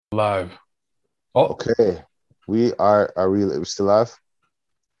Live. Oh, Okay, we still live?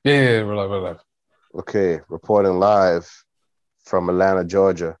 yeah, we're live, we're live. Okay, reporting live from Atlanta,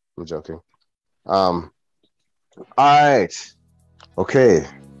 Georgia. I'm joking. Um, all right. Okay.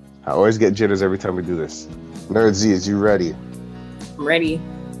 I always get jitters every time we do this. Nerd Z, is you ready? I'm ready.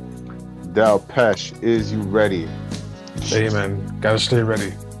 Del Pesh, is you ready? Hey, man, gotta stay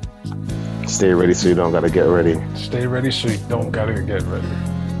ready. Stay ready so you don't gotta get ready. Stay ready so you don't gotta get ready.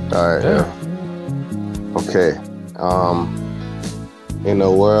 All right, Yeah. yeah. Okay. In a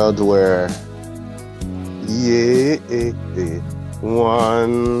world where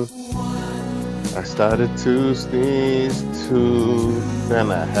one, I started to sneeze, two, then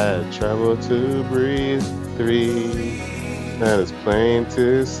I had trouble to breathe, three, then it's plain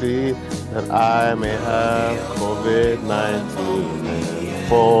to see that I may have COVID-19, and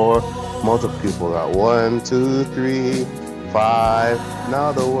four, multiple people got one, two, three, five,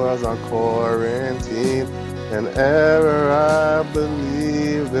 now the world's on quarantine, and ever I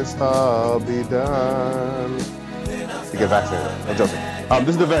believe this all be done. To get vaccinated. I'm joking.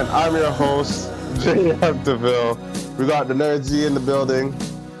 This is the event. I'm your host, JF DeVille. We got the Nerd Z in the building.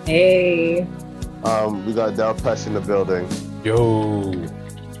 Hey. We got Del Pesh in the building. Yo.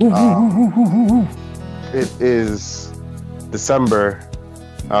 It is December.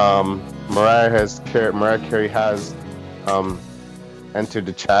 Mariah Carey has entered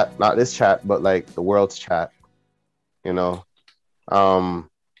the chat. Not this chat, but like the world's chat. You know.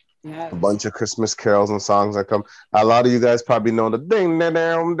 Yes. A bunch of Christmas carols and songs that come. A lot of you guys probably know the ding da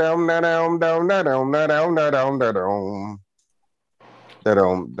down down da down down da down da down da down da down da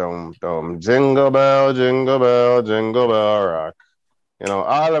down down down jingle bell jingle bell rock. You know,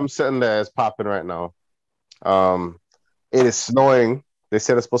 all I'm sitting there is popping right now. It is snowing. They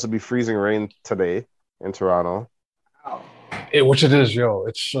said it's supposed to be freezing rain today in Toronto. Wow. Which it is, yo.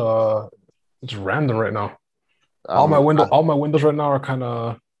 It's random right now. All my windows right now are kind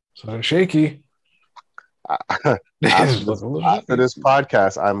of shaky. After this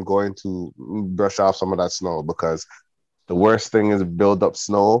podcast, I'm going to brush off some of that snow because the worst thing is build up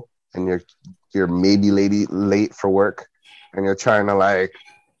snow and you're maybe late for work and you're trying to like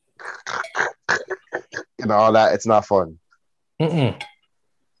all that. It's not fun. Mm-mm.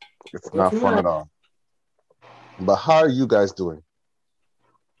 It's not fun at all. But how are you guys doing?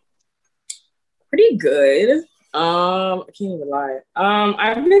 Pretty good. I can't even lie.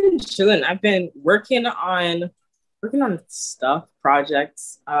 I've been chilling. I've been working on stuff,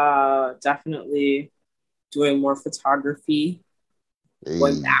 projects. Definitely doing more photography,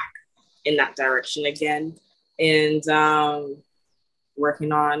 going back in that direction again. And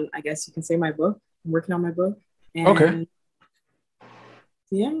working on, I guess you can say, my book. I'm working on my book. And okay.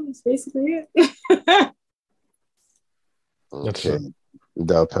 Yeah, that's basically it. Okay.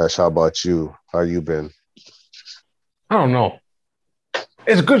 Del Pesh, how about you? How you been? I don't know.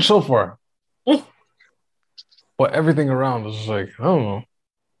 It's good so far. But everything around is like, I don't know.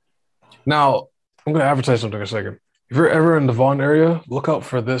 Now, I'm going to advertise something in a second. If you're ever in the Vaughan area, look out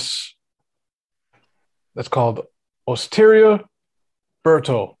for this. That's called Osteria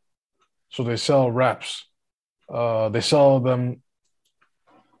Berto. So they sell wraps. They sell them,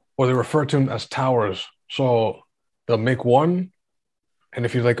 or they refer to them as towers. So they'll make one, and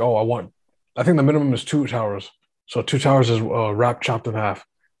if you're like, I think the minimum is 2 towers. So 2 towers is wrap chopped in half.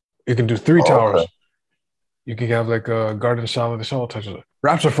 You can do 3 towers. Okay. You can have like a garden salad. They sell all types of it.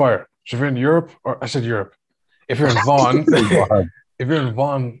 Wraps are fire. So if you're in Europe, or I said Europe, if you're in Vaughan, if you're in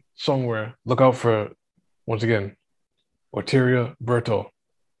Vaughan somewhere, look out for, once again, Oteria Berto.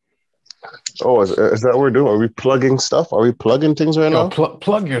 Oh, is that what we're doing? Are we plugging stuff? Are we plugging things right now?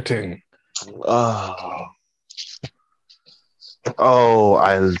 Plug your thing. Oh,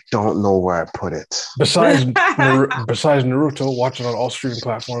 I don't know where I put it. Besides Naruto, watch it on all streaming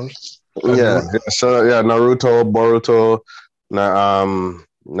platforms. Yeah. So yeah, Naruto, Boruto,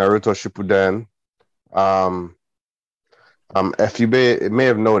 Naruto Shippuden. If you may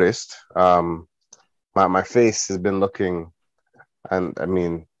have noticed, my face has been looking, and I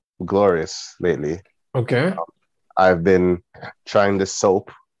mean, glorious lately. Okay. I've been trying this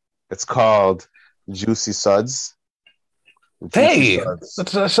soap. It's called Juicy Suds. That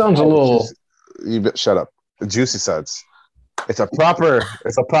sounds a little. Shut up. Juicy Suds. It's a proper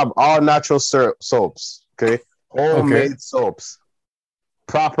all natural soaps. Okay, homemade soaps.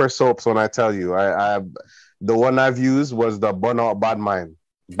 Proper soaps. When I tell you, I the one I've used was the Burn Out Bad Mind.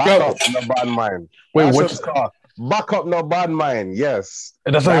 Back up, no bad mind. Wait, that's what it's called? Back up, no bad mind. Yes,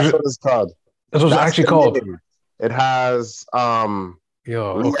 that's what it's called. That's what it's actually called. Name. It has liang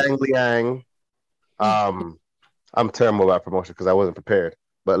liang. I'm terrible about promotion because I wasn't prepared.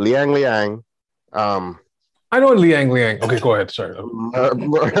 But Liang Liang, I know Liang Liang. Okay, go ahead. Sorry.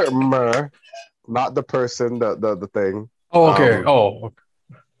 not the person, the thing. Oh, okay. Okay.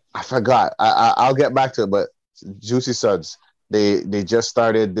 I forgot. I'll get back to it. But Juicy Suds, they just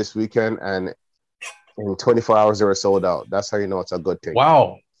started this weekend, and in 24 hours they were sold out. That's how you know it's a good thing.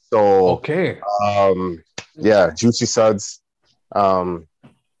 Wow. So okay. Yeah, Juicy Suds.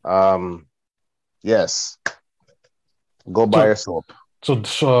 Yes. Go buy your soap.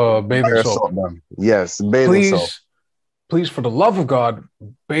 So bathing soap. Yes, bathing soap. Please, for the love of God,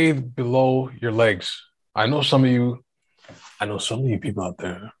 bathe below your legs. I know some of you people out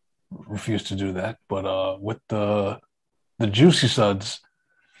there refuse to do that, but with the Juicy Suds,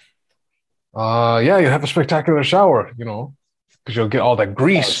 yeah, you have a spectacular shower, because you'll get all that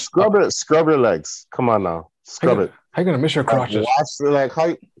grease. Scrub your legs. Come on now, scrub it. How you gonna miss your crotches? How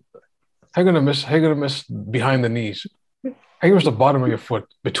you gonna miss behind the knees? How you miss the bottom of your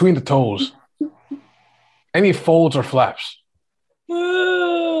foot, between the toes? Any folds or flaps?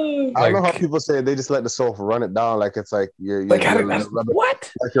 I know how people say they just let the soap run it down, like it's like you're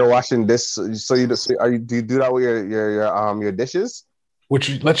what? Like you're washing this. So do you do that with your dishes?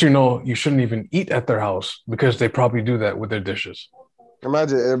 Which lets you know you shouldn't even eat at their house because they probably do that with their dishes.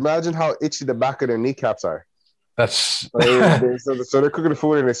 Imagine how itchy the back of their kneecaps are. That's so they're cooking the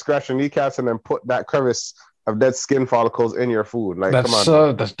food and they scratch your kneecaps and then put that crevice of dead skin follicles in your food. Like, come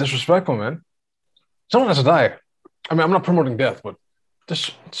on, that's disrespectful, man. Someone has to die. I mean, I'm not promoting death, but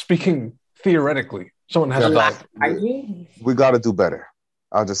just speaking theoretically, someone has to die. We got to do better.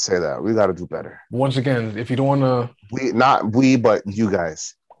 I'll just say that we got to do better. Once again, if you don't want to, but you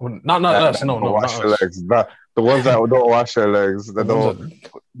guys, not us. No, wash your legs. The ones that don't wash their legs. That don't.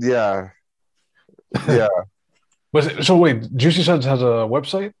 Yeah. But so wait, Juicy Suds has a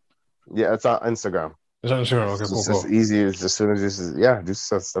website? Yeah, it's on Instagram. It's on Instagram. Okay, cool. It's easy. It's as soon as Juicy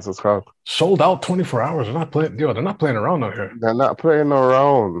Suds. That's what's called. Sold out 24 hours. They're not playing. They're not playing around out here. They're not playing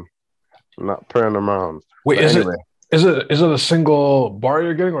around. Wait, is it a single bar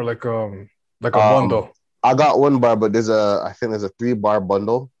you're getting or like a bundle? I got one bar, but I think there's a 3-bar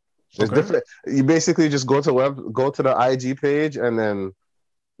bundle. There's different. You basically just go to the IG page and then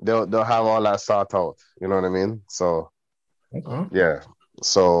they'll have all that sought out. You know what I mean? So yeah.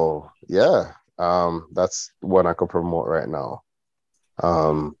 So yeah. That's one I could promote right now.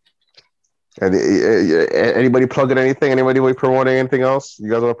 Anybody plugging anything? Anybody promoting anything else? You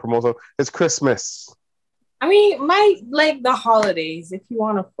guys want to promote something? It's Christmas. I mean, the holidays. If you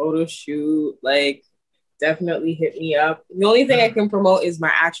want a photo shoot, definitely hit me up. The only thing I can promote is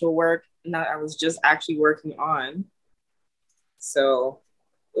my actual work that I was just actually working on. So,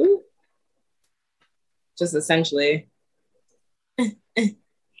 just essentially.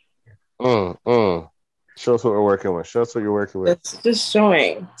 Show us what we're working with. Show us what you're working with. It's just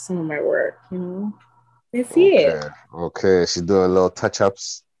showing some of my work, They see it. Okay, she's doing little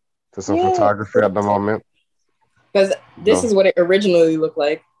touch-ups to some photography at the moment. Because this is what it originally looked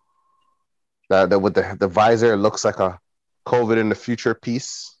like. That with the visor, it looks like a COVID in the future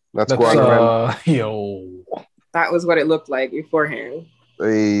piece. That's going around. That was what it looked like beforehand.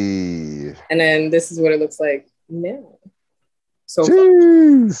 Hey. And then this is what it looks like now. So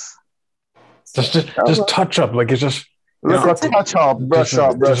jeez. Just touch up, like it's just touch up, brush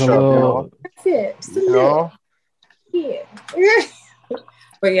up. That's it. Yeah.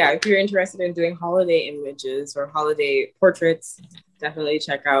 But yeah, if you're interested in doing holiday images or holiday portraits, definitely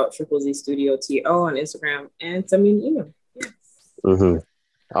check out Triple Z Studio TO on Instagram and send me an email. Yes.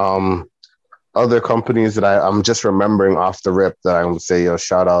 Mm-hmm. Other companies that I'm just remembering off the rip that I would say,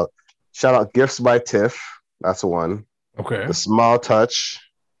 shout out Gifts by Tiff. That's one. Okay. The Small Touch.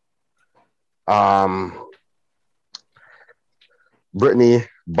 Brittany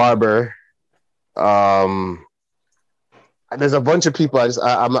Barber. There's a bunch of people.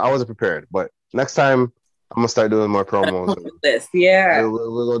 I wasn't prepared, but next time I'm gonna start doing more promos. Yeah,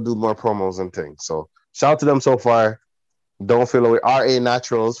 we're gonna do more promos and things. So shout out to them so far. Don't feel away. RA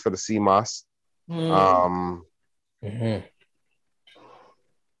Naturals for the CMOS.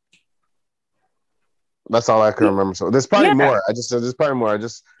 That's all I can remember. So there's probably more.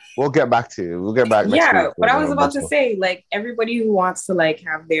 We'll get back to you. We'll get back next week. But I was about to say, everybody who wants to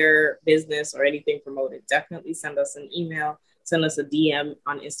have their business or anything promoted, definitely send us an email, send us a DM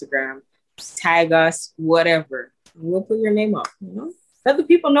on Instagram, tag us, whatever. We'll put your name up. Let the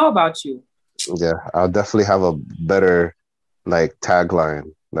people know about you. Yeah, I'll definitely have a better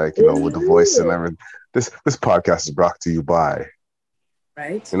tagline, with the voice and everything. This podcast is brought to you by.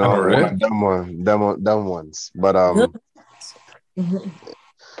 Right. Dumb ones. But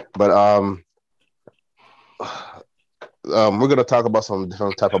we're gonna talk about some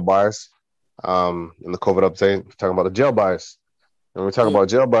different type of bars. In the COVID update, we're talking about the jail bars. And we're talking about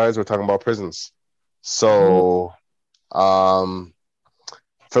jail bars, we're talking about prisons. So, for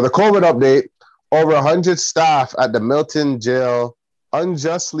the COVID update, over 100 staff at the Milton jail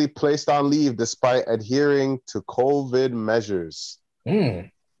unjustly placed on leave despite adhering to COVID measures. Over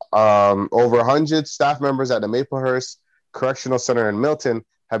 100 staff members at the Maplehurst Correctional Center in Milton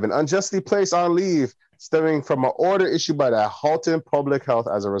have been unjustly placed on leave stemming from an order issued by the Halton Public Health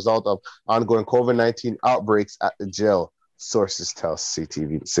as a result of ongoing COVID-19 outbreaks at the jail, sources tell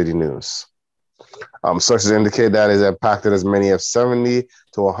City News. Sources indicate that it's impacted as many as 70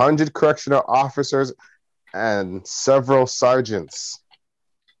 to 100 correctional officers and several sergeants.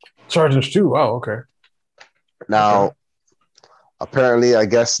 Sergeants too? Wow, okay. Now, apparently, I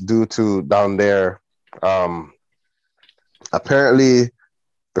guess due to down there, apparently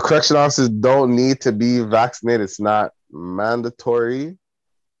the correction officers don't need to be vaccinated. It's not mandatory.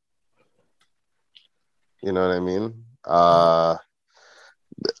 You know what I mean?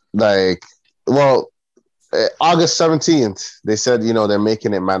 August 17th, they said, they're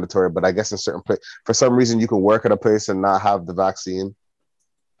making it mandatory, but I guess in certain place, for some reason, you can work at a place and not have the vaccine.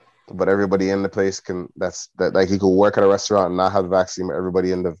 But everybody in the place can, like you could work at a restaurant and not have the vaccine, but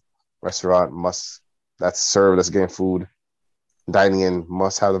everybody in the restaurant that's getting food, dining in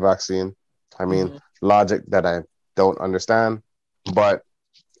must have the vaccine. I mean, logic that I don't understand. But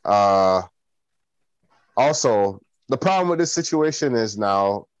also, the problem with this situation is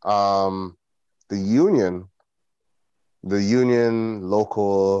now the union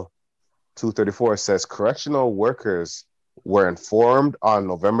local 234 says correctional workers were informed on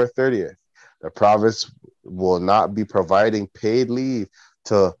November 30th the province will not be providing paid leave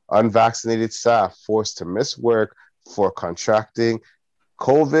to unvaccinated staff forced to miss work for contracting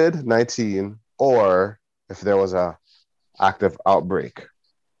COVID-19 or if there was an active outbreak.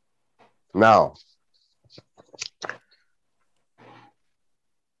 Now,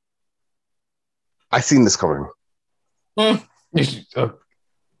 I seen this coming. I was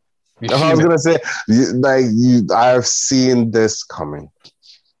gonna say, I've seen this coming.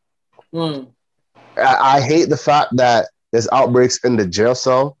 I hate the fact that there's outbreaks in the jail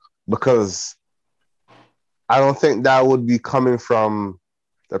cell because I don't think that would be coming from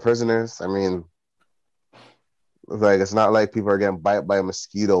the prisoners. I mean, it's not like people are getting bite by a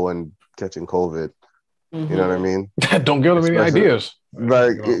mosquito and catching COVID. You know what I mean? Don't give them any ideas.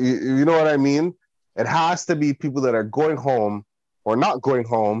 You know what I mean? It has to be people that are going home or not going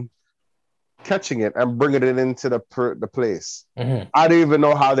home, catching it and bringing it into the place. I don't even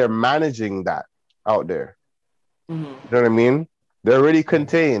know how they're managing that out there. You know what I mean? They're already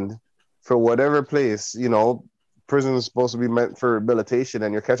contained for whatever place, prison is supposed to be meant for rehabilitation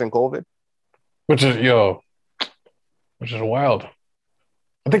and you're catching COVID. Which is wild.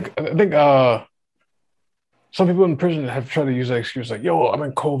 I think some people in prison have tried to use that excuse like, I'm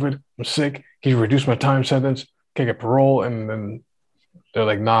in COVID, I'm sick, can you reduce my time sentence? Can't get parole, and then they're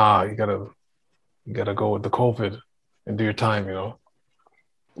like, nah, you gotta go with the COVID and do your time,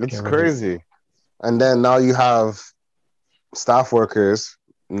 It's crazy. And then now you have staff workers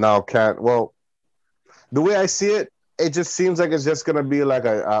now the way I see it, it just seems like it's just gonna be like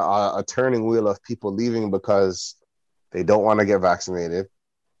a turning wheel of people leaving because they don't want to get vaccinated.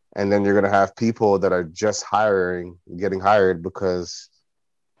 And then you're going to have people that are just getting hired because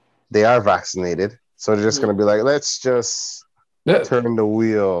they are vaccinated. So they're just going to be like, let's just turn the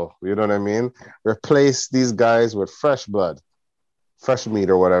wheel. You know what I mean? Replace these guys with fresh blood, fresh meat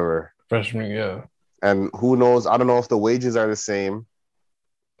or whatever. Fresh meat, yeah. And who knows? I don't know if the wages are the same.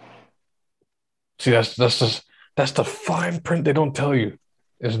 See, that's the fine print they don't tell you.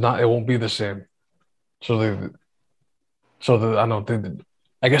 It won't be the same.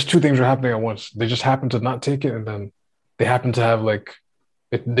 I guess two things are happening at once. They just happen to not take it, and then they happen to have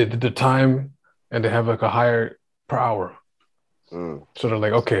they did the time, and they have a higher per hour. So they're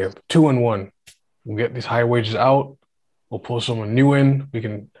like, okay, 2 and 1. We'll get these high wages out. We'll pull someone new in. We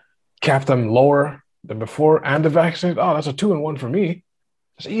can cap them lower than before, and the vaccine. Oh, that's a 2 and 1 for me.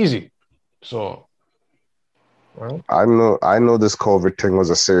 It's easy. So, well, I know this COVID thing was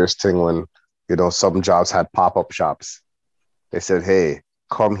a serious thing when some jobs had pop-up shops. They said, hey,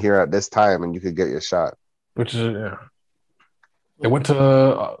 come here at this time and you could get your shot. Which is, They went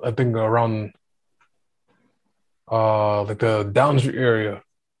to, I think, around the Downs area.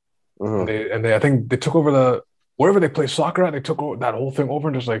 And I think they took over wherever they play soccer at, they took over that whole thing over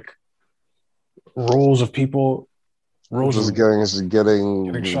and just rows of people.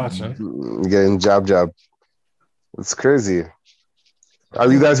 Getting shots in. Getting jab. It's crazy.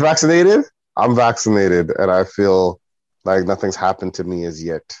 Are you guys vaccinated? I'm vaccinated and I feel Like nothing's happened to me as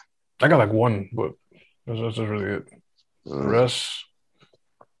yet. I got like one, but that's really it. The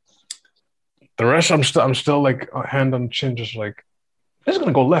rest, I'm still like hand on chin, just like this is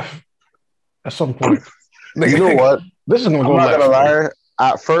gonna go left at some point. Like, you know what? This is gonna I'm go not left. gonna lie.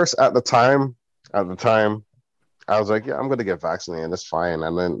 At first, at the time, I was like, yeah, I'm gonna get vaccinated. That's fine.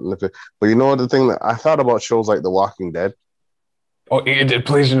 And then, but you know what? The thing that I thought about shows like The Walking Dead. Oh, it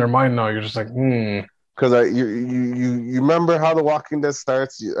plays in your mind now. You're just like, Because you remember how The Walking Dead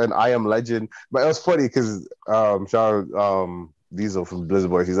starts and I Am Legend, but it was funny because Diesel from Blizzard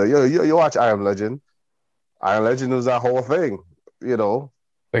Boys, he's like, yo, you watch I Am Legend. I Am Legend was that whole thing, you know,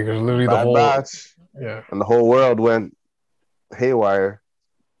 like there's literally the Bad whole Batch, and the whole world went haywire,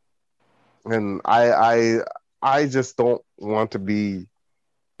 and I just don't want to be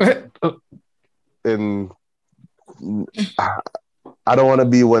in. I don't want to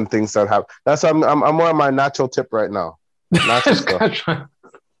be when things start happening. That's why I'm on my natural tip right now. Natural stuff. You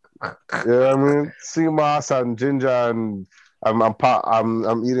know what I mean? Sea moss and ginger, and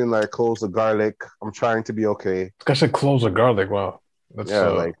I'm eating like cloves of garlic. I'm trying to be okay. I said cloves of garlic. Wow. That's,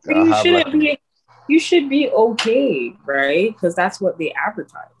 like you shouldn't be. You should be okay, right? Because that's what they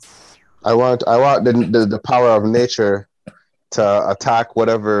advertise. I want the power of nature to attack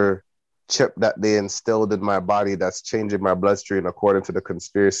whatever chip that they instilled in my body that's changing my bloodstream according to the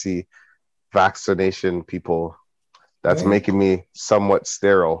conspiracy vaccination people. That's making me somewhat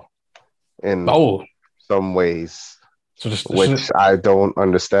sterile in some ways, which I don't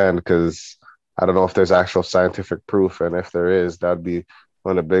understand because I don't know if there's actual scientific proof, and if there is, that'd be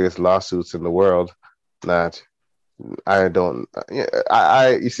one of the biggest lawsuits in the world. That I don't.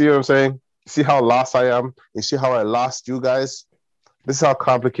 You see what I'm saying? See how lost I am? You see how I lost you guys? This is how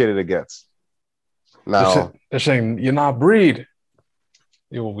complicated it gets. Now they're saying you're not breed.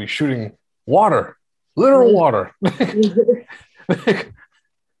 You will be shooting water, literal water.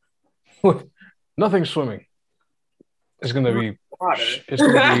 Nothing swimming. It's gonna be water. It's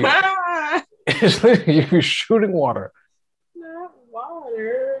gonna be. You're shooting water. Not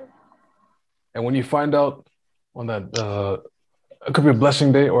water. And when you find out on that, it could be a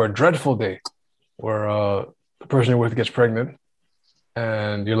blessing day or a dreadful day, where the person you're with gets pregnant,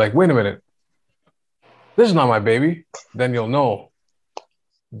 and you're like, "Wait a minute, this is not my baby." Then you'll know.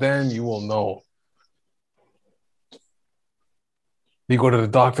 Then you will know. You go to the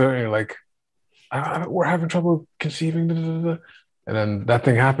doctor and you're like, we're having trouble conceiving, and then that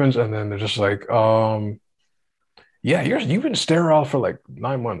thing happens, and then they're just like, yeah, you've been sterile for like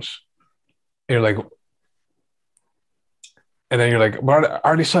 9 months. And you're like, and then you're like, but I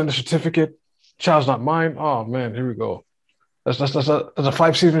already signed the certificate. Child's not mine. Oh man, here we go. That's a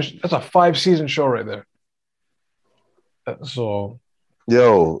 5-season. That's a 5-season show right there. So,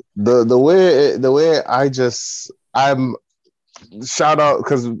 yo, the way I'm shout out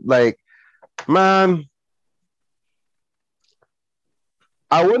because like, man,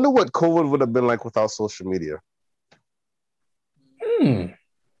 I wonder what COVID would have been like without social media.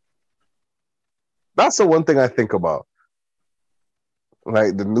 That's the one thing I think about.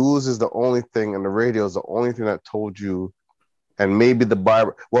 Like the news is the only thing, and the radio is the only thing that told you, and maybe the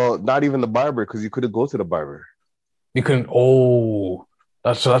barber. Well, not even the barber, because you couldn't go to the barber. You couldn't. Oh,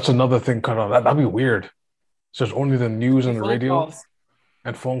 that's another thing cut out. That'd be weird. So it's only the news and the radio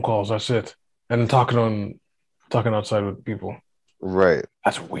and phone calls. That's it. And then talking outside with people. Right.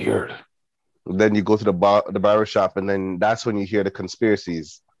 That's weird. Then you go to the barber shop, and then that's when you hear the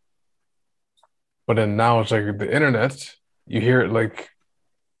conspiracies. But then now it's like the internet. You hear it like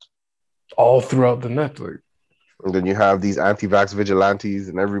all throughout the net. Like, and then you have these anti-vax vigilantes,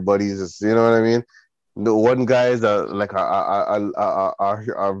 and everybody's just, you know what I mean? The one guy is a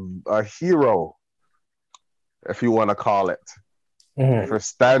hero, if you want to call it, for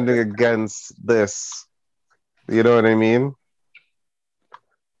standing against this. You know what I mean?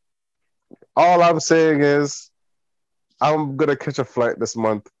 All I'm saying is, I'm gonna catch a flight this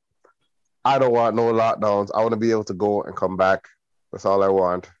month. I don't want no lockdowns. I want to be able to go and come back. That's all I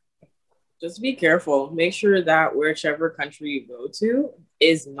want. Just be careful. Make sure that whichever country you go to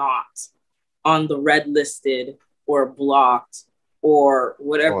is not on the red listed or blocked or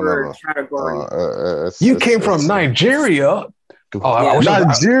whatever category. You came from Nigeria.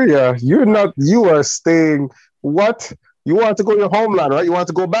 Nigeria. You're not. You are staying. What? You want to go to your homeland, right? You want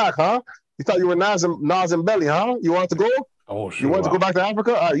to go back, huh? You thought you were Nas and Belly, huh? You want to go? Oh, sure. You want to go back to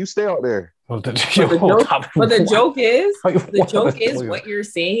Africa? All right, you stay out there. But the joke is what you're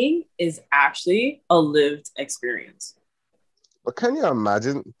saying is actually a lived experience. But can you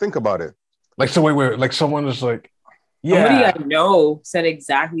imagine? Think about it. Like, so wait, like someone is like, yeah. Somebody I know said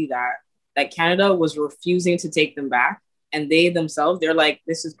exactly that Canada was refusing to take them back and they themselves, they're like,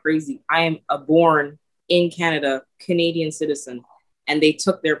 this is crazy. I am a born in Canada, Canadian citizen. And they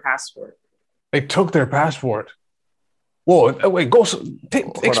took their passport. They took their passport. Whoa, wait,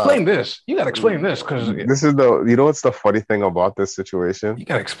 explain this. You got to explain this because this is what's the funny thing about this situation? You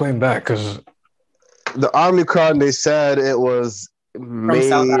got to explain that because the Omicron, they said it was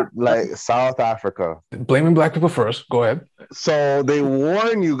made like South Africa. Blaming black people first. Go ahead. So they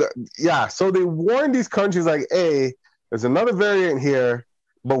warn you. Yeah. So they warn these countries like, hey, there's another variant here,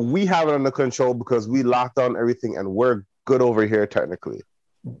 but we have it under control because we locked down everything and we're good over here technically.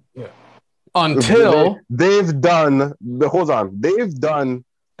 Yeah. Until they've done the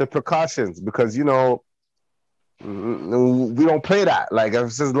precautions because we don't play that. Like if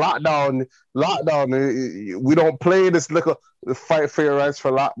it says lockdown, we don't play this little fight for your rights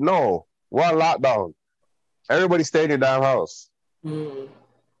for no, we're on lockdown. Everybody stay in your damn house. We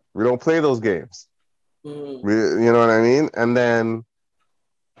don't play those games. You know what I mean? And then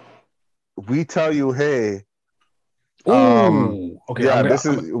we tell you, hey. Okay. Yeah, I'm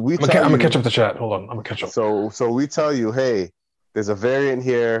gonna catch up the chat. Hold on, I'm gonna catch up. So we tell you, hey, there's a variant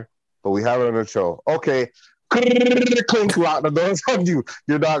here, but we have it under control. Okay, clink, lock the doors on you.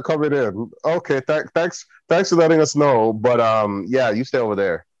 You're not coming in. Okay, thanks for letting us know. But yeah, you stay over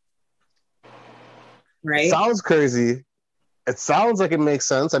there. Right? Sounds crazy. It sounds like it makes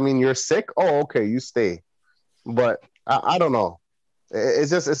sense. I mean, you're sick. Oh, okay, you stay. But I don't know.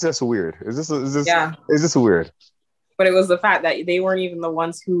 It's just weird. It's just weird. But it was the fact that they weren't even the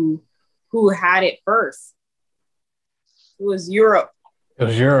ones who had it first. It was Europe.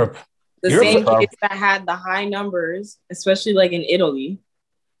 The same place that had the high numbers, especially like in Italy,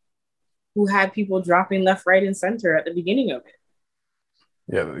 who had people dropping left, right, and center at the beginning of it.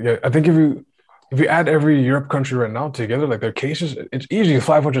 Yeah. I think if you add every Europe country right now together, like their cases, it's easily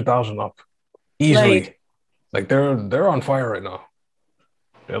 500,000 up. Easily. Like they're on fire right now.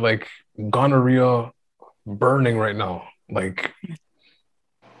 They're like gonorrhea burning right now. Like,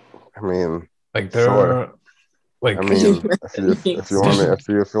 I mean, like they're sure. Like, I mean, if you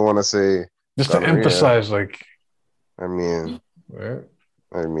want to say, just to emphasize, like, I mean, right?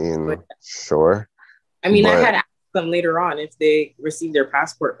 I mean, sure. I mean, I had asked them later on if they received their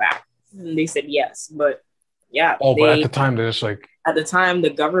passport back, and they said yes. But yeah, but at the time, they're just like, at the time,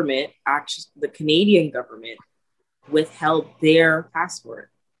 the government, actually, the Canadian government, withheld their passport.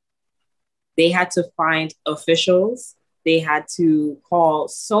 They had to find officials. They had to call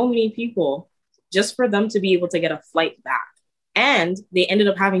so many people just for them to be able to get a flight back. And they ended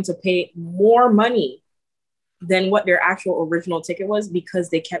up having to pay more money than what their actual original ticket was because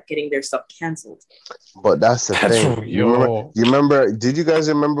they kept getting their stuff canceled. But that's the thing. You remember, did you guys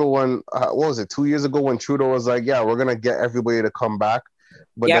remember when, what was it, 2 years ago when Trudeau was like, yeah, we're going to get everybody to come back.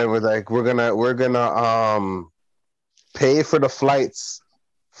 But then we're like, we're gonna pay for the flights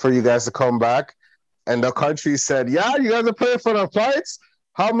for you guys to come back. And the country said, yeah, you guys are paying for the flights?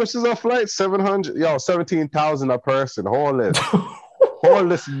 How much is a flight? 17,000 a person. Hold this. Hold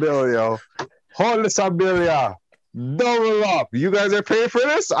this bill, yo. Hold this bill, yeah. Double up. You guys are paying for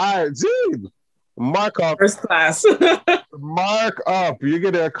this? All right, gee. Mark up. First class. Mark up. You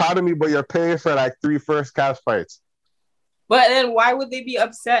get the economy, but you're paying for like 3 first class flights. But then why would they be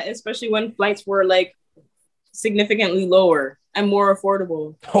upset, especially when flights were like significantly lower and more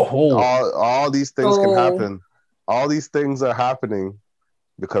affordable? All these things can happen. All these things are happening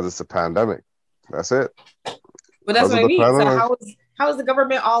because it's a pandemic. That's it. But that's what I mean. So how is the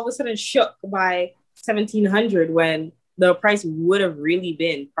government all of a sudden shook by 1,700 when the price would have really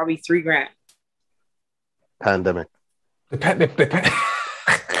been probably $3,000? Pandemic. See, but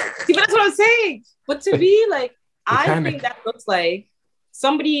that's what I'm saying. But to me, like, I think that looks like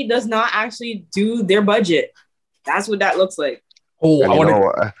somebody does not actually do their budget. That's what that looks like. Oh, and you know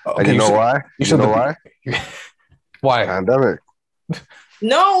why? You know why? Why? Pandemic.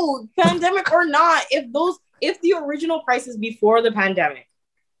 No, pandemic or not. If the original prices before the pandemic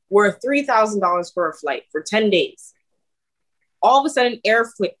were $3,000 for a flight for 10 days, all of a sudden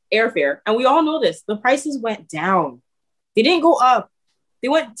airfare, and we all know this, the prices went down. They didn't go up. They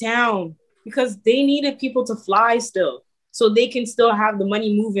went down because they needed people to fly still, so they can still have the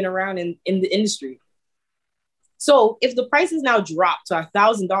money moving around in the industry. So if the prices now drop to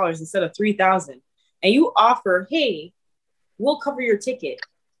 $1,000 instead of $3,000, and you offer, hey, we'll cover your ticket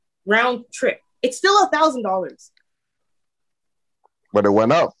round trip, it's still $1,000. But it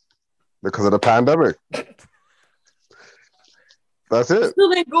went up because of the pandemic. That's it.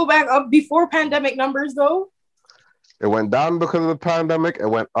 Still didn't go back up before pandemic numbers, though. It went down because of the pandemic. It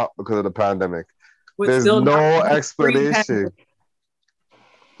went up because of the pandemic. But there's no explanation.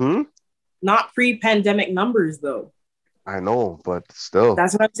 Not pre-pandemic numbers, though. I know, but still.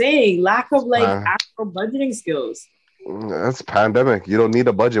 That's what I'm saying. Lack of like Uh, actual budgeting skills. That's pandemic. You don't need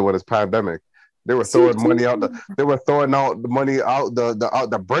a budget when it's pandemic. They were throwing money out. They were throwing out the money out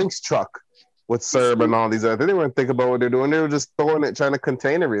the Brinks truck with CERB and all these other. They didn't even think about what they're doing. They were just throwing it, trying to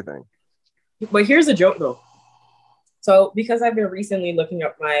contain everything. But here's a joke though. So because I've been recently looking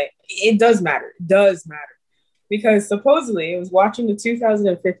up it does matter. It does matter. Because supposedly I was watching the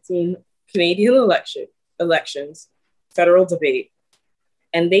 2015 Canadian elections, federal debate,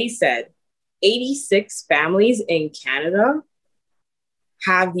 and they said 86 families in Canada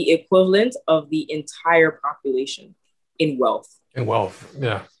have the equivalent of the entire population in wealth. In wealth,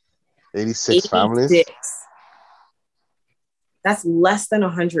 yeah. 86 families? That's less than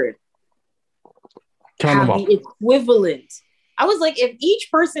 100. Count them up. The equivalent. I was like, if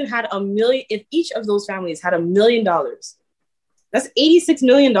each person had $1 million, if each of those families had $1 million, that's $86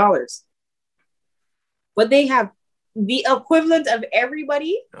 million. But they have the equivalent of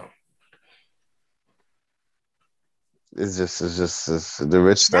everybody. No. It's the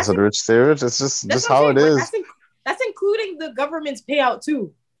rich. That's what the rich say. Rich. It's just how it is. That's including the government's payout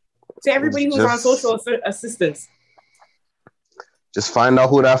too, to everybody who's on social assistance. Just find out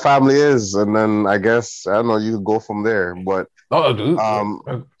who that family is, and then I guess I don't know. You could go from there. But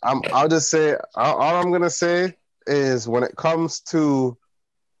I'll just say all I'm gonna say is when it comes to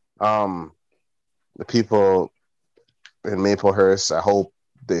the people in Maplehurst, I hope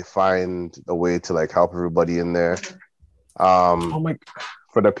they find a way to like help everybody in there.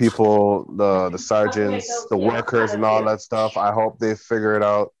 For the people, the sergeants, the workers, and all that stuff, I hope they figure it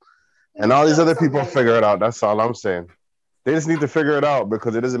out, and all these other people figure it out. That's all I'm saying. They just need to figure it out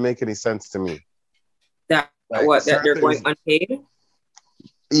because it doesn't make any sense to me. That they're going unpaid?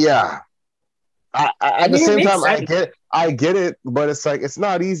 Yeah. At the same time, I get it, but it's like it's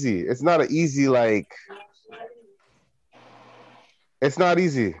not easy. It's not an easy It's not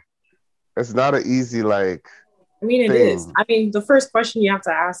easy. It's not an easy like. I mean, it is. I mean, the first question you have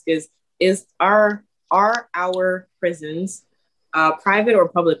to ask is are our prisons private or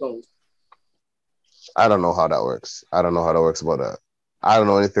public owned? I don't know how that works. I don't know how that works about that. I don't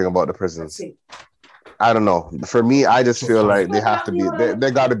know anything about the prisons. I don't know. For me, I just feel like they have to be.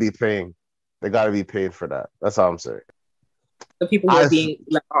 They got to be paying. They got to be paid for that. That's all I'm saying. The people who are being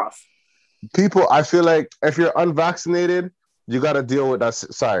let off. People, I feel like if you're unvaccinated, you got to deal with that.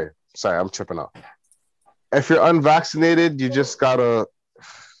 Sorry, I'm tripping out. If you're unvaccinated, you just gotta.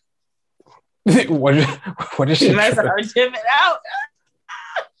 What is she? That's an argument out.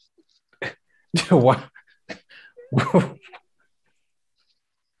 What?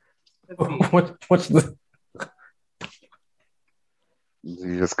 What's the?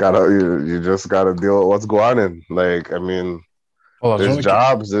 You just gotta deal with what's going on. Like, I mean, there's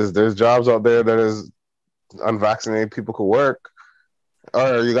jobs. There's jobs out there that is unvaccinated people could work,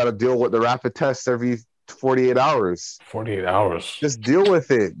 or you got to deal with the rapid tests every 48 hours. 48 hours. Just deal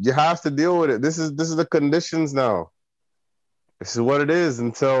with it. You have to deal with it. This is the conditions now. This is what it is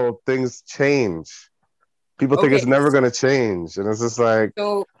until things change. People think it's never going to change. And it's just like...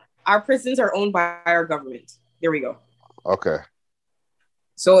 So our prisons are owned by our government. There we go. Okay.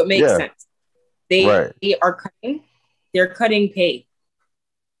 So it makes sense. They are cutting pay.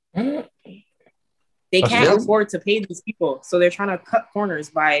 They can't afford to pay these people. So they're trying to cut corners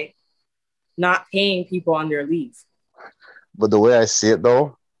by not paying people on their leave. But the way I see it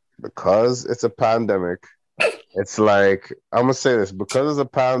though, because it's a pandemic, it's like, I'm going to say this, because it's a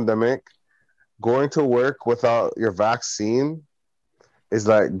pandemic, going to work without your vaccine is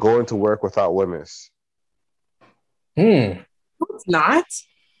like going to work without women's. It's not.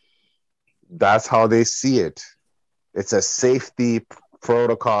 That's how they see it. It's a safety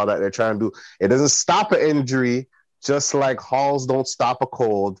protocol that they're trying to do. It doesn't stop an injury, just like halls don't stop a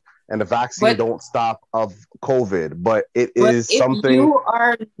cold and the vaccine don't stop of COVID. But it is something.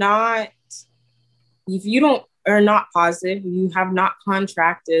 If you are not positive, you have not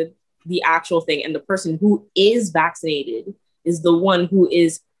contracted the actual thing, and the person who is vaccinated is the one who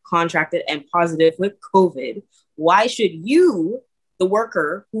is contracted and positive with COVID. Why should you, the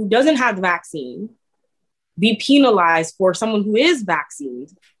worker who doesn't have the vaccine, be penalized for someone who is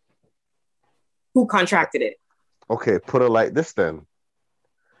vaccinated, who contracted it? Okay, put it like this then.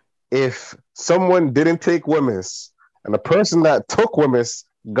 If someone didn't take Wimmis and the person that took Wimmis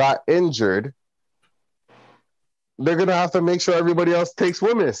got injured, they're going to have to make sure everybody else takes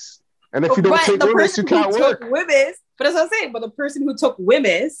Wimmis. And if you don't take Wimmis, you can't work. Wimmis, but that's what I'm saying. But the person who took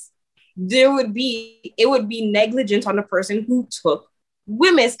Wimmis, it would be negligent on the person who took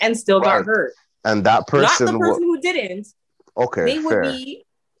Wimmis and still got hurt. And that person, not the person who didn't. Okay,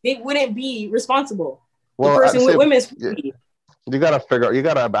 they wouldn't be responsible. The person with women's yeah, you gotta figure out. You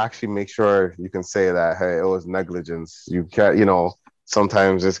gotta actually make sure you can say that, hey, it was negligence. You can't,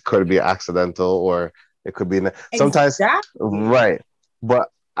 sometimes this could be accidental or it could be sometimes right. But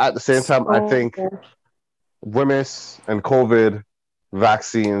at the same time, I think women's and COVID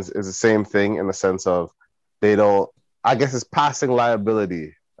vaccines is the same thing in the sense of they don't. I guess it's passing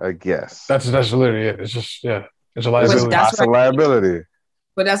liability. I guess that's literally it. It's just it's a liability. It's just passing liability.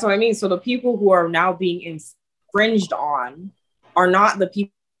 But that's what I mean. So the people who are now being infringed on are not the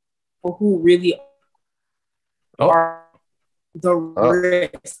people who really are the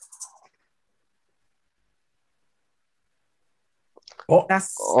risk.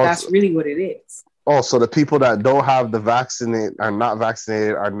 That's really what it is. Oh, so the people that don't have the vaccinated are not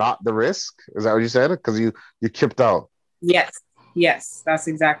vaccinated are not the risk? Is that what you said? Because you kipped out. Yes, that's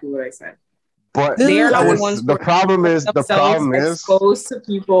exactly what I said. But they are not the ones. The problem is exposed to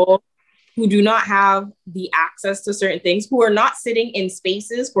people who do not have the access to certain things, who are not sitting in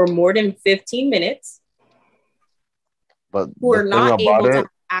spaces for more than 15 minutes, but who are not able to have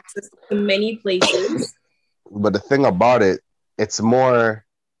access to many places. But the thing about it, it's more.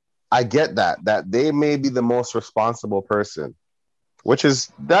 I get that they may be the most responsible person,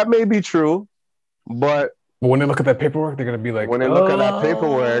 that may be true, but when they look at that paperwork, they're gonna be like, when they look at that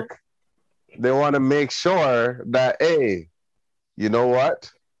paperwork, they want to make sure that, hey, you know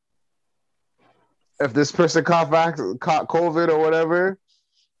what? If this person caught COVID or whatever,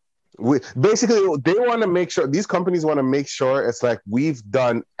 they want to make sure. These companies want to make sure it's like we've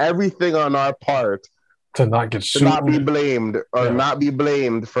done everything on our part to not get sued, to not be blamed or not be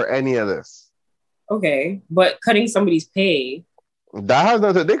blamed for any of this. Okay, but cutting somebody's pay. That has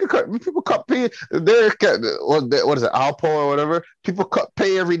nothing. They could people cut pay. What is it, Alpo or whatever? People cut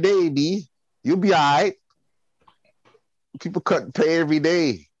pay every day, B. You'll be all right. People cut pay every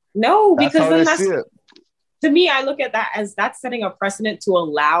day. No, because then that's to me, I look at that as that's setting a precedent to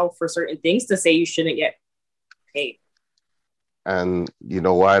allow for certain things to say you shouldn't get paid. And you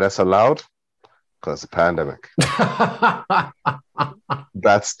know why that's allowed? Because the pandemic.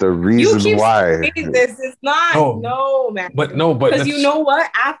 That's the reason why. This is not no, man. But because you know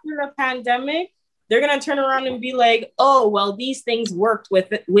what? After the pandemic, they're gonna turn around and be like, "Oh, well, these things worked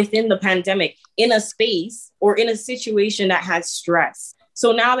within the pandemic in a space or in a situation that has stress.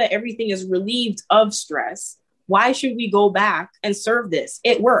 So now that everything is relieved of stress, why should we go back and serve this?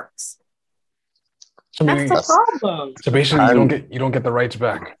 It works." That's the problem. So basically, you don't get the rights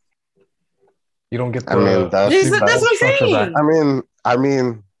back. You don't get the. That's what I'm saying. I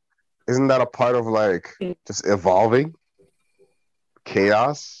mean, isn't that a part of like just evolving?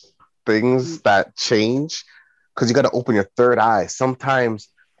 Chaos, things that change, because you got to open your third eye. Sometimes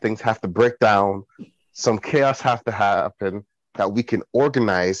things have to break down. Some chaos have to happen that we can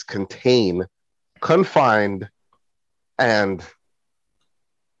organize, contain, confine, and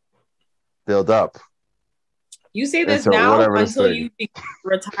build up. You say this now until you become a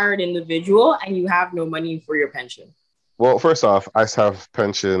retired individual and you have no money for your pension. Well, first off, I have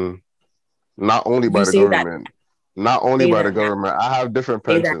pension not only by the government. Not only by the government. I have different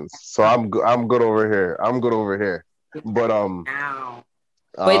pensions. So I'm good over here. But but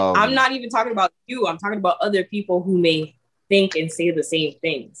I'm not even talking about you. I'm talking about other people who may think and say the same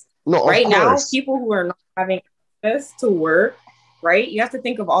things. No, right now, people who are not having access to work, right? You have to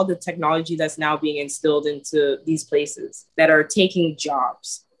think of all the technology that's now being instilled into these places that are taking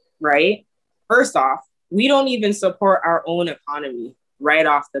jobs, right? First off, we don't even support our own economy right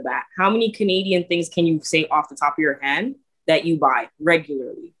off the bat. How many Canadian things can you say off the top of your hand that you buy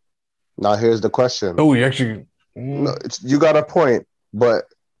regularly? Now, here's the question. Oh, you actually... No, you got a point, but...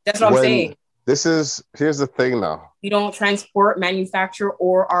 That's what I'm saying. Here's the thing now. We don't transport, manufacture,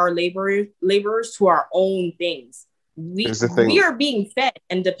 or our laborers to our own things. We are being fed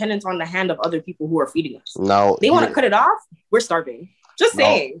and dependent on the hand of other people who are feeding us. Now they want to cut it off. We're starving. Just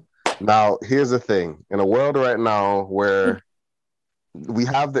saying. Now, here's the thing. In a world right now where we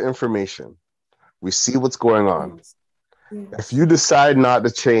have the information, we see what's going on. Yes. If you decide not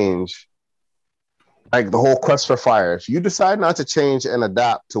to change, like the whole quest for fire, if you decide not to change and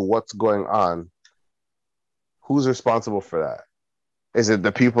adapt to what's going on, who's responsible for that? Is it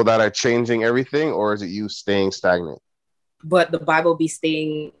the people that are changing everything, or is it you staying stagnant? But the Bible be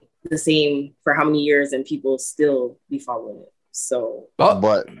staying the same for how many years and people still be following it. So,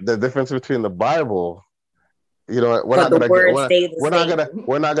 but the difference between the Bible, we're not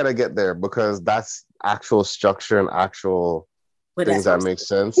gonna get there because that's actual structure and actual things that make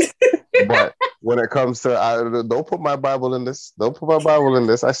sense. But when it comes to, don't put my Bible in this. Don't put my Bible in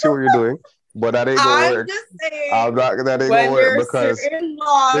this. I see what you're doing. but that ain't gonna I'm work. just saying, I'm not that ain't gonna when work there are because certain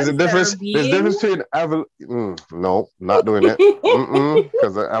laws there's a difference. that are There's a being difference between no, not doing it.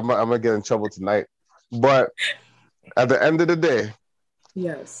 Because I'm gonna get in trouble tonight. But at the end of the day,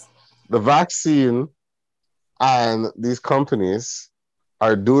 yes, the vaccine and these companies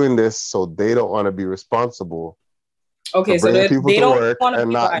are doing this so they don't want to be responsible for okay, so bringing people they to don't work want to and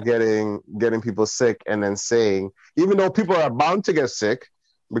be not like, getting people sick, and then saying, even though people are bound to get sick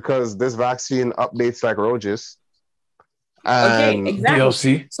because this vaccine updates like roaches. okay, And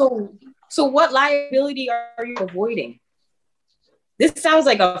exactly. DLC. So what liability are you avoiding? This sounds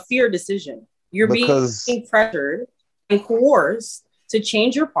like a fear decision. You're being because pressured and coerced to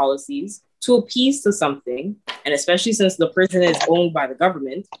change your policies to appease to something, and especially since the prison is owned by the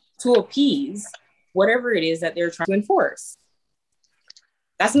government, to appease whatever it is that they're trying to enforce.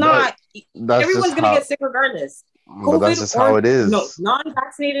 That's not, that's everyone's just going to how, get sick regardless. but that's COVID just how it is. no,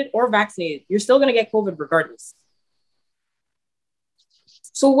 non-vaccinated or vaccinated, you're still going to get COVID regardless.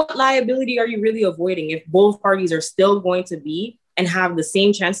 So what liability are you really avoiding if both parties are still going to be and have the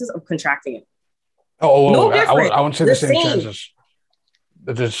same chances of contracting it? No different. I wouldn't say the same chances.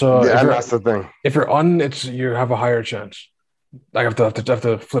 It's, Yeah, and that's the thing. If you're you have a higher chance. I have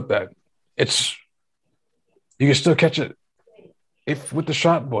to flip that. It's you can still catch it if with the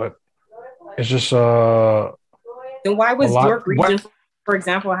shot, but it's just Then why was lot- York Region, for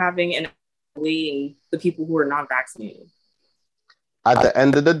example, having an waiting the people who are not vaccinated? At the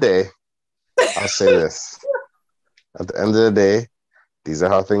end of the day, I'll say this. At the end of the day, these are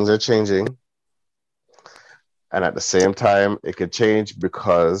how things are changing. And at the same time, it could change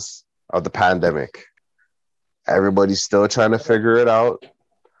because of the pandemic. Everybody's still trying to figure it out.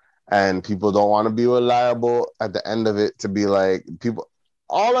 And people don't want to be reliable at the end of it to be like, people,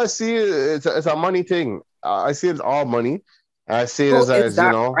 all I see is it's a money thing. I see it's all money. And I see it as you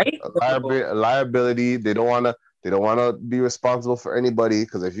know, right? liability. They don't want to be responsible for anybody,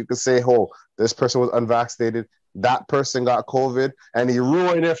 because if you could say, oh, this person was unvaccinated, that person got COVID, and he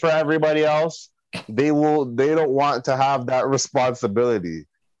ruined it for everybody else, they don't want to have that responsibility.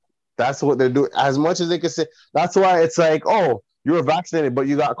 That's what they're doing. As much as they can say, that's why it's like, oh, you were vaccinated, but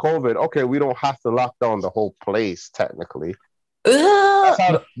you got COVID. Okay, we don't have to lock down the whole place technically. That's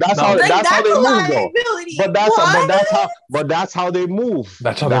how they move, though. But that's how they move.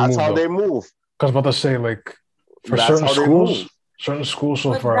 That's how they move. Because about to say, like, for certain schools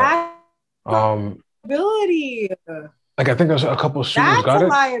so far, liability. Like I think there's a couple of students got it,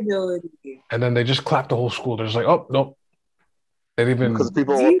 liability, and then they just clapped the whole school. They're just like, oh nope. Because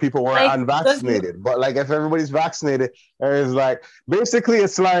people weren't unvaccinated. But like, if everybody's vaccinated, it's like, basically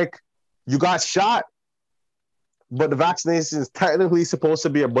it's like you got shot, but the vaccination is technically supposed to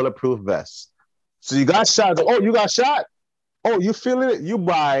be a bulletproof vest. So you got shot. Oh, you got shot. Oh, you feeling it? You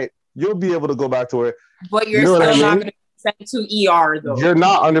buy it. You'll be able to go back to work. But you're still not going to be sent to ER though. You're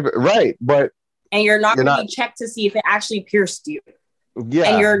not right, but and you're not going to be checked to see if it actually pierced you. Yeah,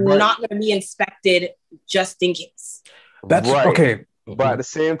 and you're not going to be inspected just in case. That's right. Okay. But at the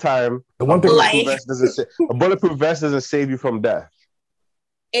same time, the one thing a bulletproof vest doesn't save you from death.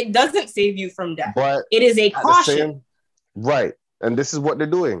 It doesn't save you from death. But it is a caution. Right. And this is what they're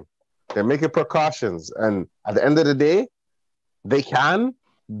doing. They're making precautions. And at the end of the day, they can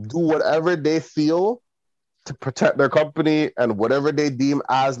do whatever they feel to protect their company and whatever they deem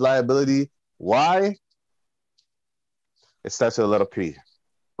as liability. Why? It starts with a little P.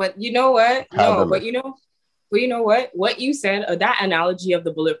 But you know what? No, but you know what? What you said, that analogy of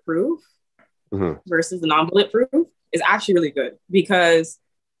the bulletproof versus the non-bulletproof is actually really good, because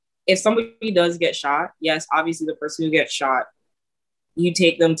if somebody does get shot, yes, obviously the person who gets shot, you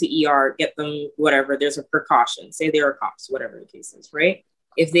take them to ER, get them whatever. There's a precaution. Say they're cops, whatever the case is, right?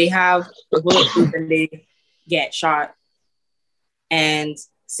 If they have a bulletproof and they get shot, and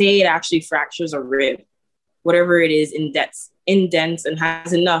say it actually fractures a rib, whatever it is, indents and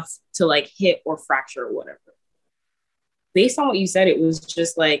has enough to like hit or fracture or whatever. Based on what you said, it was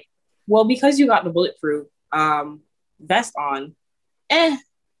just like, well, because you got the bulletproof vest on,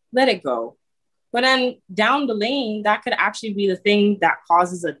 let it go. But then down the lane, that could actually be the thing that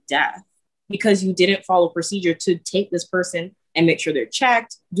causes a death, because you didn't follow procedure to take this person and make sure they're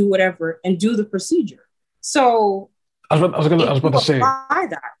checked, do whatever, and do the procedure. So I was about to say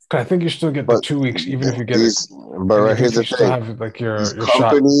that. I think you still get the 2 weeks, even if you get it. But here's the thing: have, like,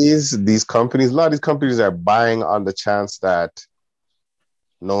 these companies, a lot of these companies are buying on the chance that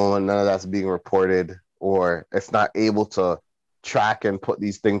none of that's being reported, or it's not able to track and put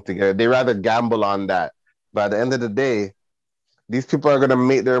these things together. They rather gamble on that. But at the end of the day, these people are going to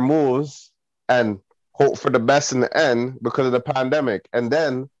make their moves and hope for the best in the end because of the pandemic. And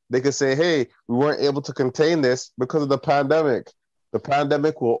then They could say, hey, we weren't able to contain this because of the pandemic. The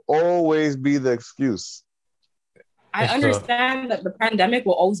pandemic will always be the excuse. I understand that the pandemic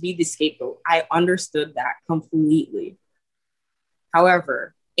will always be the scapegoat. I understood that completely.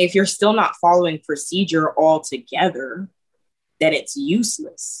 However, if you're still not following procedure altogether, then it's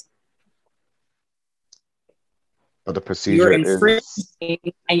useless. But the procedure you're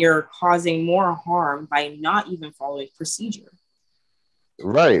infringing and you're causing more harm by not even following procedure.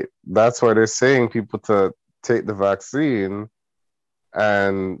 Right. That's why they're saying people to take the vaccine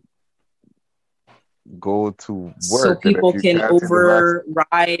and go to work. So people can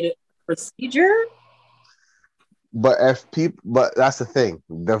override procedure? But that's the thing.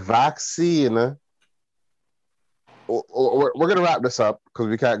 The vaccine, we're going to wrap this up because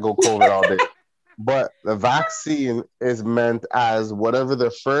we can't go COVID all day. But the vaccine is meant as whatever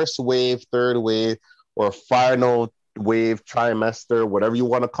the first wave, third wave, or final wave, trimester, whatever you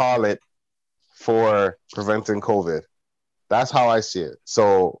want to call it, for preventing COVID. That's how I see it.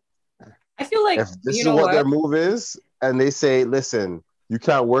 So I feel like if this is what their move is, and they say, listen, you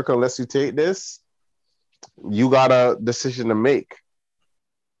can't work unless you take this, you got a decision to make.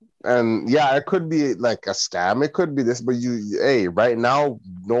 And yeah, it could be like a scam. It could be this, but right now,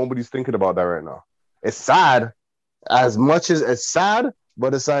 nobody's thinking about that right now. It's sad. As much as it's sad,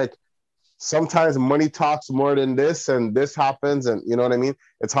 but it's like sometimes money talks more than this, and this happens, and you know what I mean?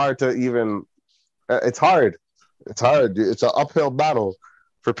 It's hard to even, it's hard. It's hard. It's an uphill battle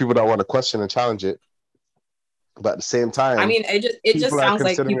for people that want to question and challenge it. But at the same time, I mean, it just sounds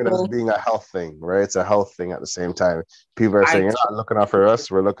like people it as being a health thing, right? It's a health thing at the same time. People are saying, you're not looking out for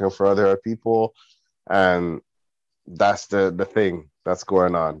us, we're looking for other people. And that's the thing that's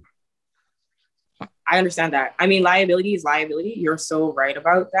going on. I understand that. I mean, liability is liability. You're so right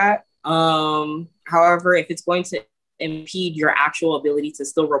about that. However, if it's going to impede your actual ability to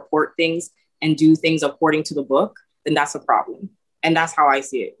still report things and do things according to the book, then that's a problem. And that's how I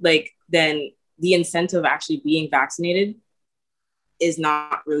see it. Like, then the incentive of actually being vaccinated is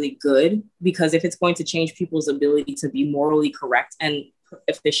not really good, because if it's going to change people's ability to be morally correct and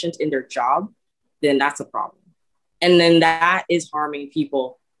efficient in their job, then that's a problem. And then that is harming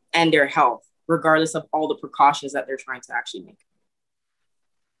people and their health, regardless of all the precautions that they're trying to actually make.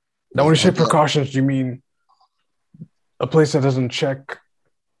 Now, when you say precautions, do you mean a place that doesn't check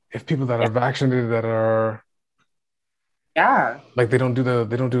if people that are vaccinated that are like they don't do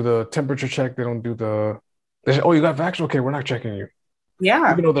the temperature check, they say, oh, you got vaccinated, okay, we're not checking you.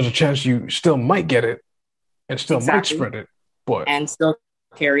 Yeah. Even though there's a chance you still might get it and still might spread it, but and still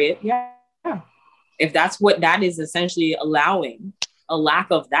carry it. Yeah. If that's what that is essentially allowing, a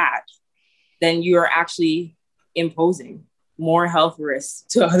lack of that, then you're actually imposing more health risks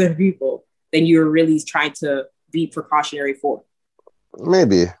to other people than you're really trying to be precautionary for.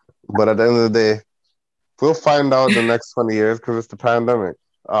 Maybe. But at the end of the day, we'll find out the next 20 years because it's the pandemic.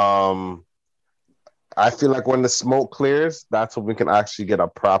 I feel like when the smoke clears, that's when we can actually get a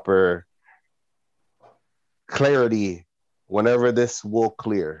proper clarity whenever this will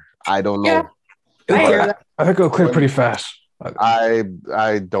clear. I don't know. I think it'll clear pretty fast. I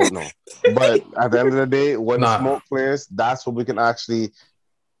don't know. But at the end of the day, when the smoke clears, that's when we can actually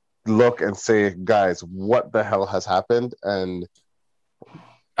look and say, guys, what the hell has happened? And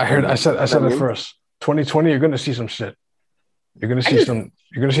I said it first. 2020, you're gonna see some shit. You're gonna see some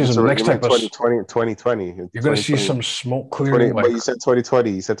next type of 2020. You're gonna see some smoke clearing. But you said 2020.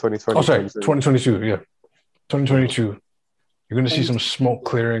 You said 2020. Oh, sorry, 2022. Yeah, 2022. You're gonna see some smoke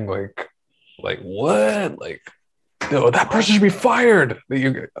clearing. Like what? Like, yo, that person should be fired.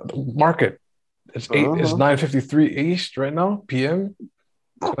 The market. It's 9:53 East right now, PM.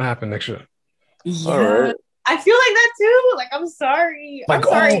 It's gonna happen next year. Yeah. All right. I feel like that too. Like, I'm sorry. I'm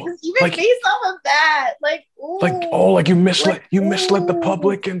sorry. Even based off of that, you misled the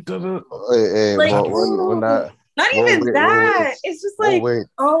public into the. Not even that. It's just like,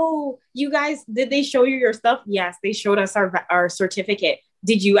 you guys, did they show you your stuff? Yes, they showed us our certificate.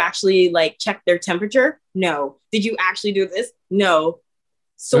 Did you actually check their temperature? No. Did you actually do this? No.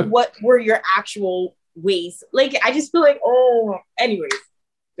 So what were your actual ways? I just feel like, anyways.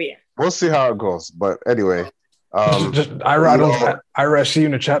 But yeah. We'll see how it goes. But anyway. I see you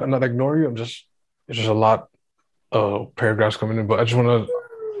in the chat. I'm not ignoring you. It's just a lot of paragraphs coming in. But I just want to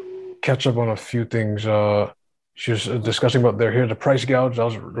catch up on a few things. She was discussing about the price gouge. That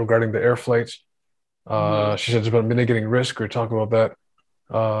was regarding the air flights. She said it's about mitigating risk. We're talking about that.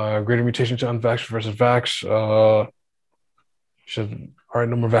 Greater mutation to unvaxxed versus vax. She said, all right,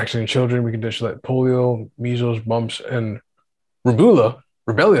 no more vaccinating children. We can dish like polio, measles, mumps, and rubella.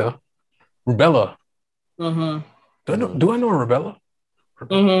 Mm-hmm. Do I know a rubella?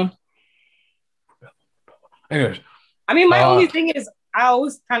 Mm-hmm. Anyways, I mean, my only thing is, I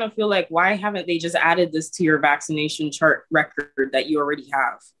always kind of feel like, why haven't they just added this to your vaccination chart record that you already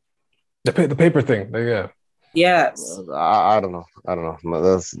have? the paper thing, yeah. Yes. I don't know.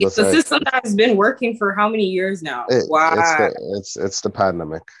 That's it's a system that has been working for how many years now? Why? It's the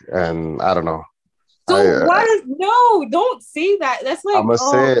pandemic, and I don't know. So don't say that. That's like, I'm gonna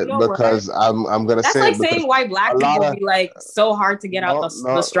say it because what? I'm gonna That's say like it saying why black people be like so hard to get out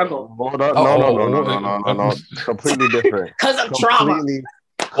the struggle. Hold on. No. Completely different. Because of trauma.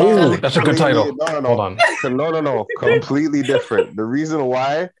 Oh, that's a good title. No. Hold on. No. Completely different. The reason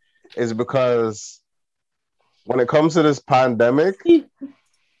why is because when it comes to this pandemic,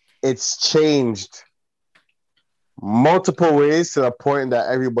 it's changed multiple ways to the point that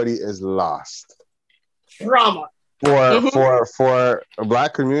everybody is lost. Trauma. For a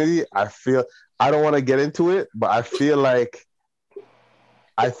black community, I feel, I don't want to get into it, but I feel like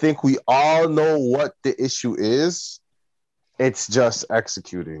I think we all know what the issue is. It's just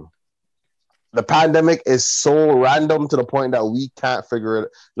executing. The pandemic is so random to the point that we can't figure it.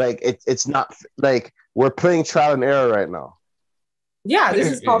 Like it's not like we're playing trial and error right now. Yeah,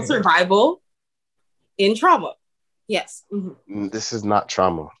 this is called survival in trauma. Yes. Mm-hmm. This is not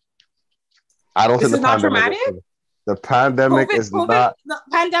trauma. I don't think the pandemic traumatic. The pandemic is not. The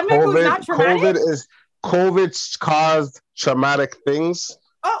pandemic was not traumatic. COVID caused traumatic things.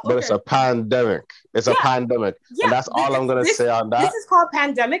 Oh, okay. But it's a pandemic. It's a pandemic. Yeah, and that's all I'm going to say on that. This is called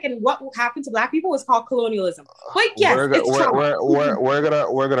pandemic, and what happened to black people was called colonialism. But yes, we're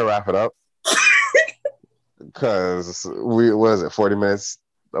gonna wrap it up. Because what is it, 40 minutes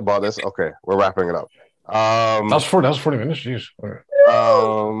about this? Okay, we're wrapping it up. That was 40 minutes, jeez. Okay.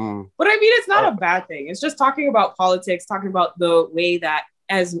 But I mean, it's not a bad thing. It's just talking about politics, talking about the way that,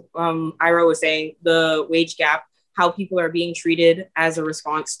 as Ira was saying, the wage gap, how people are being treated as a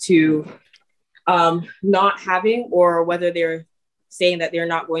response to not having, or whether they're saying that they're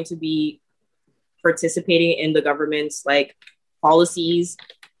not going to be participating in the government's like policies.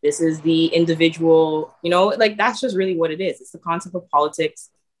 This is the individual, like that's just really what it is. It's the concept of politics,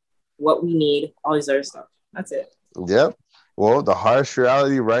 what we need, all this other stuff. That's it. Yep. Well, the harsh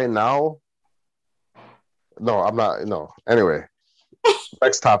reality right now. No, I'm not. No. Anyway,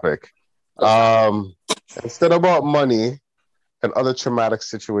 next topic. Instead about money and other traumatic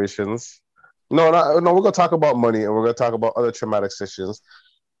situations. No, we're gonna talk about money and we're gonna talk about other traumatic situations.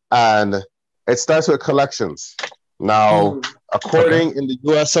 And it starts with collections. Now, according in the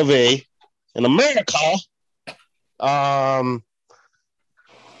US of A, in America,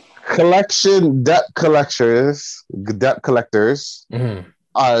 debt collectors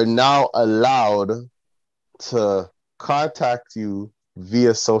are now allowed to contact you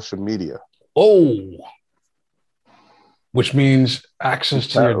via social media. Oh, which means access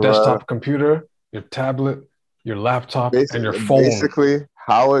to your desktop computer, your tablet, your laptop, and your phone. Basically,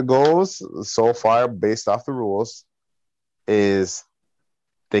 how it goes so far, based off the rules, is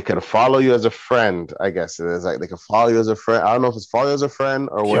they can follow you as a friend. I guess it is like they can follow you as a friend. I don't know if it's follow you as a friend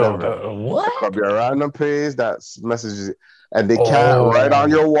or whatever. What? It could be a random page that messages, and they can't write on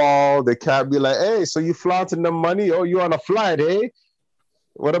your wall. They can't be like, "Hey, so you flaunting the money? Oh, you on a flight, eh?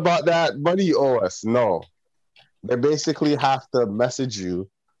 What about that money you owe us?" No. They basically have to message you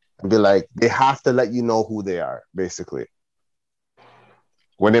and be like, they have to let you know who they are, basically.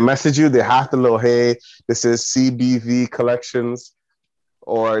 When they message you, they have to hey, this is CBV Collections,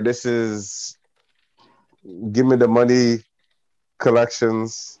 or this is Give Me the Money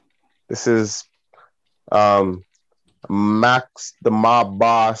Collections. This is Max the Mob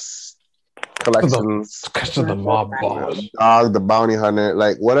Boss Collections. The Mob Boss. Dog the Bounty Hunter,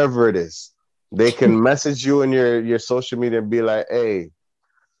 like whatever it is. They can message you in your social media and be like, hey,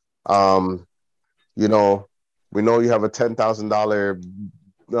 we know you have a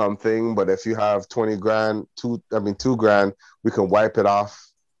 $10,000 thing, but if you have 20 grand, $2 grand, we can wipe it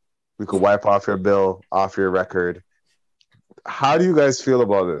off. We can wipe off your bill, off your record. How do you guys feel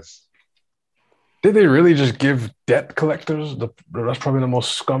about this? Did they really just give debt collectors that's probably the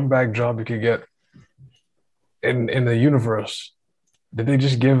most scumbag job you could get in the universe? Did they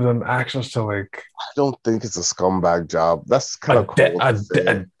just give them access to like? I don't think it's a scumbag job. That's kind of cold. A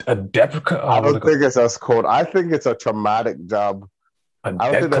debt. I don't think it's as cold. I think it's a traumatic job. I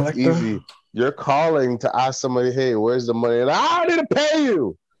don't think that's easy. You're calling to ask somebody, "Hey, where's the money?" And I need to pay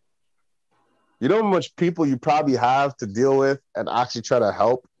you. You know how much people you probably have to deal with and actually try to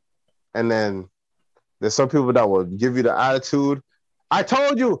help, and then there's some people that will give you the attitude. I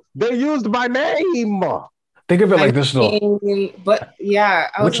told you they used my name. Think of it like this, though. But yeah,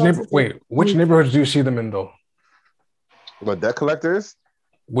 which neighborhoods do you see them in, though? What, debt collectors?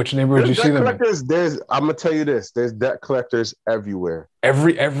 Which neighborhood do you There's see debt them in? collectors. I'm gonna tell you this. There's debt collectors everywhere.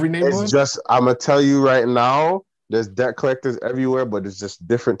 Every It's neighborhood? just I'm gonna tell you right now. There's debt collectors everywhere, but it's just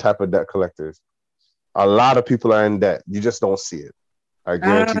different type of debt collectors. A lot of people are in debt. You just don't see it. I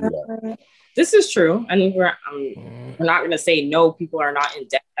guarantee you that. This is true. And we're not going to say no, people are not in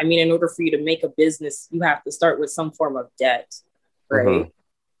debt. I mean, in order for you to make a business, you have to start with some form of debt, right? Mm-hmm.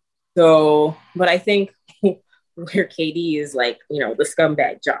 So, but I think where KD is like, the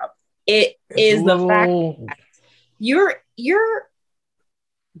scumbag job, it's is the fact that you're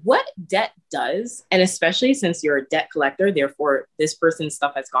what debt does, and especially since you're a debt collector, therefore this person's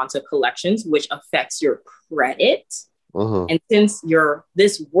stuff has gone to collections, which affects your credit. Mm-hmm. And since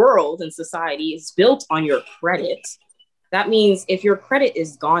this world and society is built on your credit, that means if your credit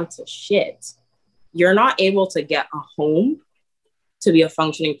is gone to shit, you're not able to get a home to be a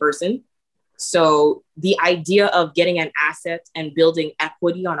functioning person. So the idea of getting an asset and building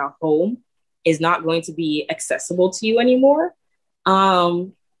equity on a home is not going to be accessible to you anymore.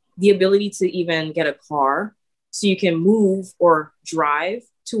 The ability to even get a car so you can move or drive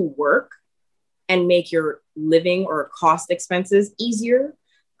to work and make your living or cost expenses easier.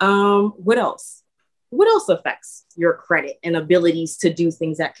 What else? What else affects your credit and abilities to do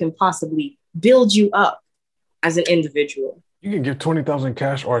things that can possibly build you up as an individual? You can give 20,000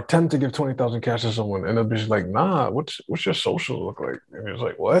 cash or attempt to give 20,000 cash to someone, and they'll be just like, "Nah, what's your social look like?" And it's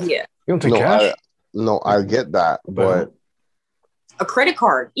like, "What? Yeah. You don't take cash?" I get that, but a credit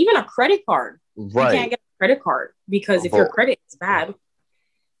card, even a credit card, right? You can't get a credit card because if your credit is bad,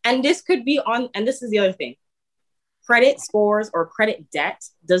 and this could be and this is the other thing. Credit scores or credit debt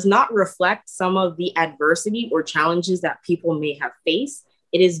does not reflect some of the adversity or challenges that people may have faced.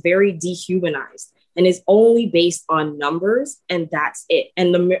 It is very dehumanized and is only based on numbers, and that's it.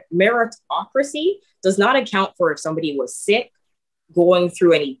 And the meritocracy does not account for if somebody was sick, going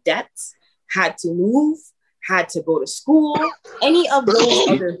through any debts, had to move, had to go to school, any of those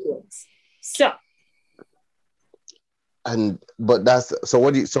other things. But that's so.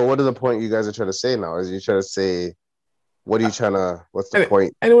 What is the point you guys are trying to say now? Is you trying to say, what are you trying to? What's the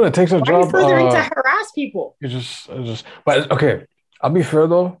point? Anyone that takes a job, furthering to harass people. You just. But okay, I'll be fair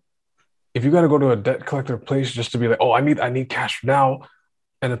though. If you got to go to a debt collector place just to be like, oh, I need cash now,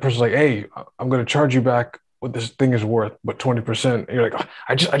 and the person's like, hey, I'm going to charge you back what this thing is worth, but 20%. You're like, oh,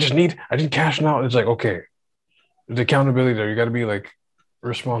 I need cash now. And it's like, okay, there's accountability there. You got to be like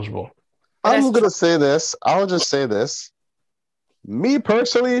responsible. I'm going to say this. I'll just say this. Me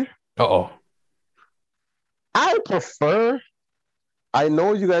personally, I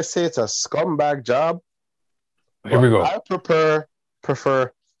know you guys say it's a scumbag job. Here we go. I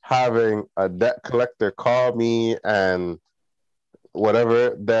prefer having a debt collector call me and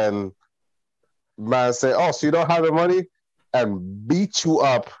whatever, then man say, oh, so you don't have the money, and beat you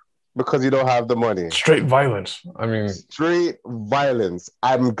up because you don't have the money. Straight violence. Straight violence.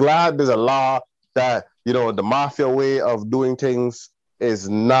 I'm glad there's a law that, the mafia way of doing things is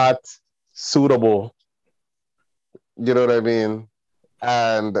not suitable. You know what I mean?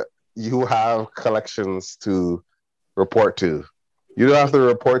 And you have collections to report to. You don't have to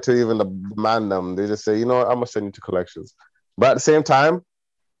report to even the man them. They just say, you know what, I'm going to send you to collections. But at the same time,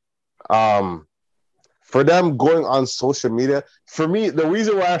 for them going on social media, for me, the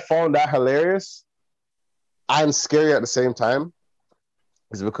reason why I found that hilarious and scary at the same time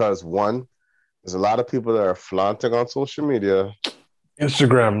is because, one, there's a lot of people that are flaunting on social media.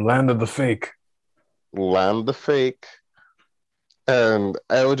 Instagram, land of the fake. And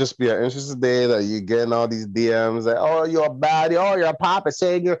it would just be an interesting day that you getting all these DMs like, oh, you're bad, oh, your papa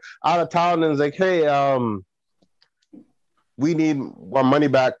saying you're out of town, and it's like, hey, we need our money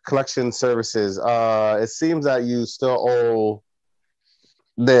back collection services. It seems that you still owe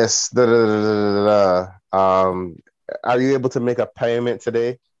this. Are you able to make a payment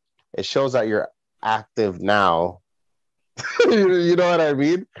today? It shows that you're active now. You know what I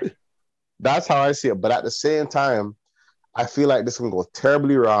mean? That's how I see it. But at the same time, I feel like this can go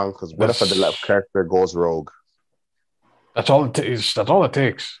terribly wrong because what if a debt character goes rogue? That's all it takes.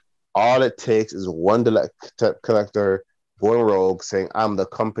 All it takes is one debt collector going rogue saying, I'm the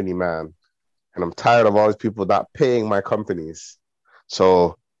company man. And I'm tired of all these people not paying my companies.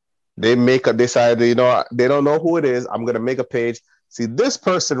 So they decide, they don't know who it is. I'm going to make a page. See this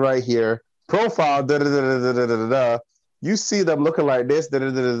person right here, profile, you see them looking like this,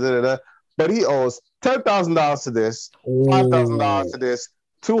 but he owes $10,000 to this, $5,000 to this,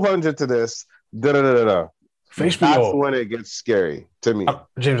 $200 to this, Facebook. That's when it gets scary to me.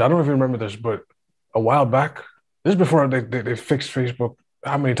 James, I don't know if you remember this, but a while back, this is before they fixed Facebook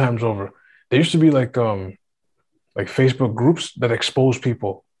how many times over. There used to be like like Facebook groups that expose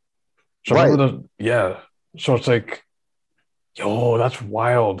people. So Right. remember yeah. So it's like, yo, that's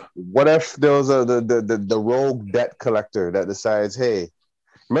wild. What if there was the rogue debt collector that decides, hey,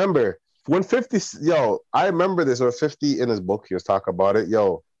 remember when 50, yo, I remember this when 50 in his book, he was talking about it.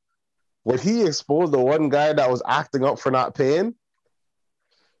 Yo, when he exposed the one guy that was acting up for not paying,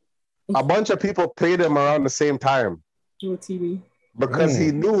 a bunch of people paid him around the same time. TV. Because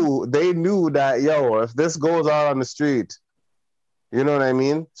they knew that, yo, if this goes out on the street, you know what I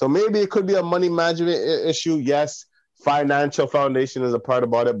mean? So maybe it could be a money management issue. Yes, financial foundation is a part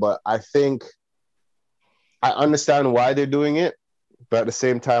about it, but I think I understand why they're doing it. But at the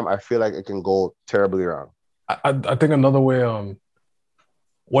same time, I feel like it can go terribly wrong. I think another way,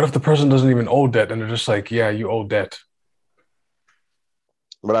 what if the person doesn't even owe debt and they're just like, yeah, you owe debt?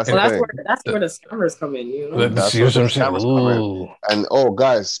 But that's Well, the thing. that's where the scammers come in, you know? That's See where what the I'm saying? scammers come in. And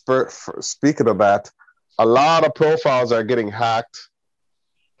guys, speaking of that, a lot of profiles are getting hacked.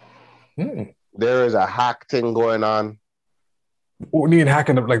 There is a hack thing going on. What do you mean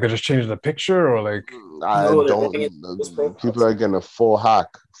hacking? Like they're just changing the picture, or like people are getting a full hack,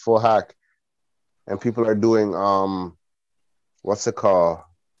 and people are doing what's it called?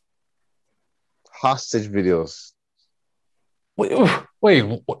 Hostage videos. Wait,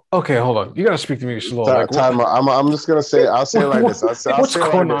 okay, hold on. You gotta speak to me slow. I'm just gonna say. I'll say it like this. What's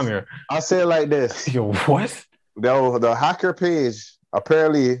going on here? I'll say it like this. Yo, what? The hacker page.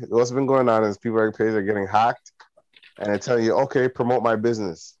 Apparently, what's been going on is people's page are getting hacked, and they're telling you, okay, promote my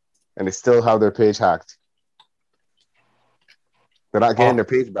business, and they still have their page hacked. They're not getting their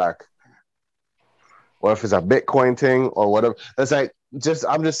page back. Or if it's a Bitcoin thing or whatever. That's like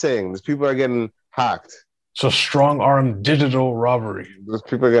I'm just saying, these people are getting hacked. So strong arm digital robbery. Those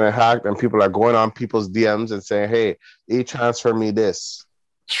people are getting hacked, and people are going on people's DMs and saying, hey, transfer me this.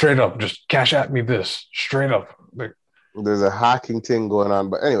 Straight up, just cash at me this. Straight up. Like, there's a hacking thing going on.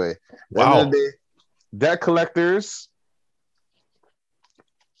 But anyway, wow. End of the day, debt collectors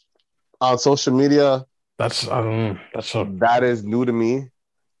on social media. That is new to me.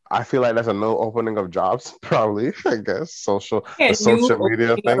 I feel like that's a no opening of jobs, probably. I guess the social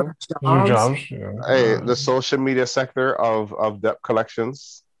media thing. New jobs. Hey, the social media sector of debt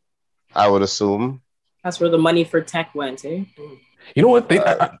collections, I would assume. That's where the money for tech went, eh? You know what?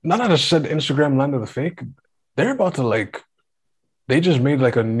 Now that I said Instagram landed the fake, they're about to they just made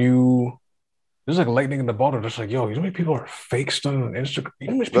like a new. There's like lightning in the bottle. Just like, yo, you know how many people are fake stuff on Instagram?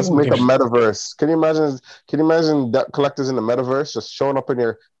 Let's make a metaverse. Can you imagine debt collectors in the metaverse just showing up in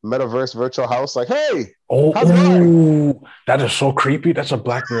your metaverse virtual house? Like, hey, that is so creepy. That's a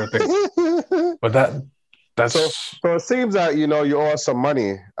Black Mirror thing. But that's so it seems that you owe us some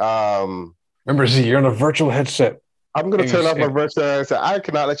money. Remember, Z, you're in a virtual headset. I'm gonna turn off my virtual headset. I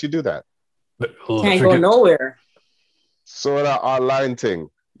cannot let you do that. Can't go nowhere. So that online thing.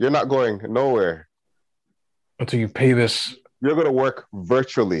 You're not going nowhere until you pay this. You're going to work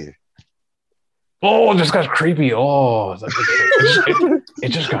virtually. Oh, it just got creepy. Oh, it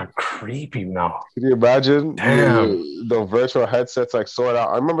just got creepy now. Can you imagine? Damn. The virtual headsets like Sword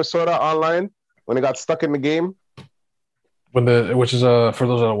Out. I remember Sword Out Online when it got stuck in the game. Which is for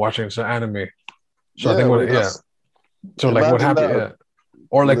those that are watching, it's an anime. So I think So like what happened? Yeah.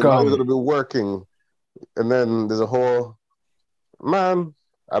 Or like you're going to be working, and then there's a whole man.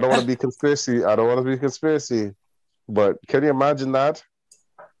 I don't want to be conspiracy. But can you imagine that?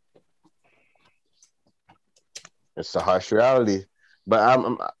 It's a harsh reality. But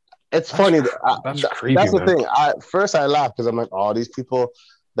it's funny. That's creepy. That's the thing. First I laugh because I'm like, oh, these people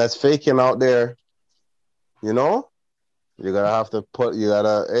that's faking out there. You're gonna have to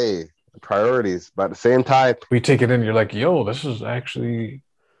priorities. But at the same time, we take it in. You're like, yo, this is actually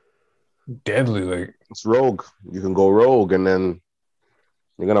deadly. Like it's rogue. You can go rogue, and then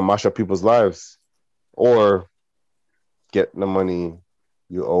you're going to mash up people's lives or get the money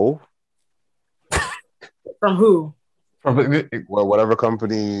you owe. From who? Well, whatever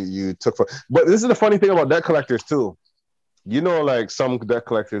company you took for. But this is the funny thing about debt collectors too. Like some debt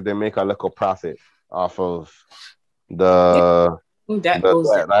collectors, they make a little profit off of the debt.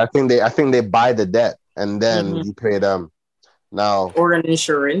 I think they buy the debt and then you pay them. Now, or an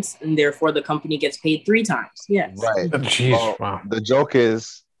insurance, and therefore the company gets paid 3 times. Yes. Right. Jeez, wow. The joke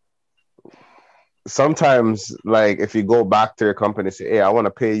is sometimes, like, if you go back to your company and say, hey, I want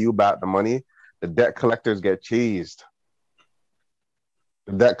to pay you back the money, the debt collectors get cheesed.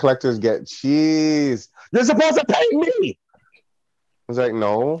 You're supposed to pay me. It's like,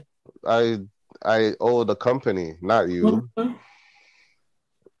 no, I owe the company, not you. Mm-hmm.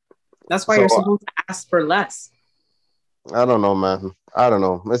 That's why you're supposed to ask for less. I don't know, man. I don't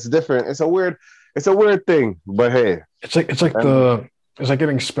know. It's different. It's a weird. It's a weird thing, but hey, it's like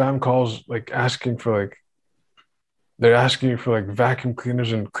getting spam calls like asking for like they're asking you for like vacuum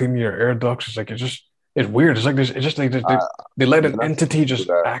cleaners and cleaning your air ducts. It's like it's weird. It's like this. It's just like they let you're an not entity supposed to do just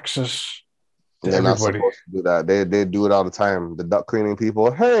that. access to They're not everybody. supposed to do that. They do it all the time. The duct cleaning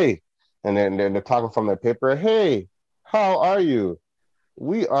people, hey, and then they're talking from their paper. Hey, how are you?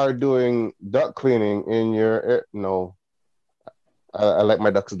 We are doing duct cleaning in your air. No, I like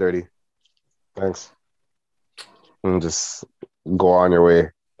my ducts dirty. Thanks. And just go on your way.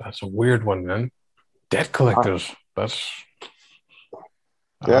 That's a weird one, man. Debt Uh, collectors. That's I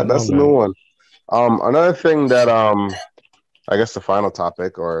yeah, don't know, that's a new man. one. Another thing that I guess the final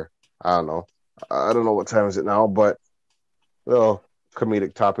topic, or I don't know. I don't know what time is it now, but little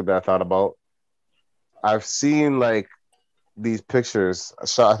comedic topic that I thought about. I've seen like these pictures.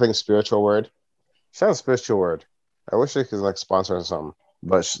 I think spiritual word. Shout out spiritual word. I wish they could like sponsor or something.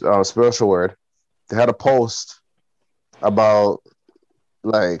 But spiritual word. They had a post about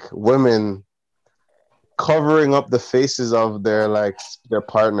like women covering up the faces of their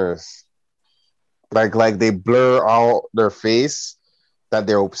partners. Like they blur out their face that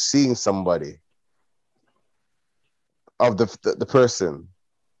they're seeing somebody of the person.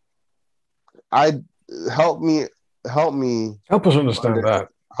 I help me Help us understand under, that.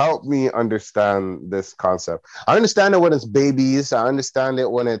 help me understand this concept. I understand it when it's babies. I understand it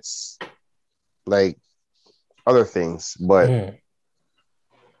when it's like other things, but Mm.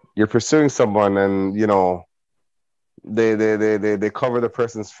 you're pursuing someone and they cover the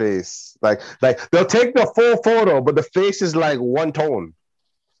person's face. Like they'll take the full photo, but the face is like one tone.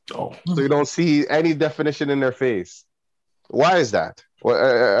 Oh, So you don't see any definition in their face. Why is that? What,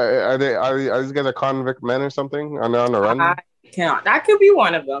 are these guys a convict men or something? Are they on the I run? cannot. That could be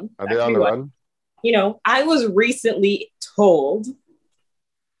one of them. Are That they could on be the one. run? I was recently told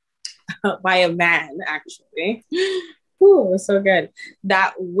by a man, actually. Ooh, it was so good.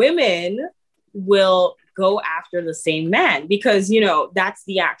 That women will go after the same man because, that's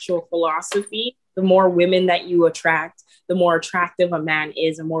the actual philosophy. The more women that you attract, the more attractive a man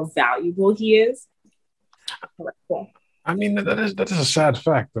is, the more valuable he is. Cool. I mean that is a sad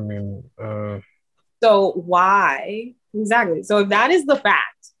fact. I mean, So why exactly? So if that is the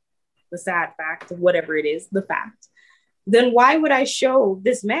fact, the sad fact of whatever it is, the fact, then why would I show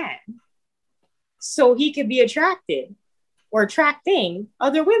this man so he could be attracted or attracting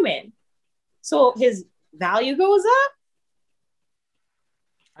other women? So his value goes up?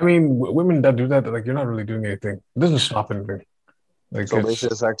 I mean, women that do that, like you're not really doing anything. It doesn't stop anything. Like So it's,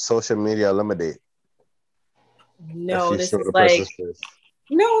 basically, it's like social media eliminate if No, you this show is the like, person's face.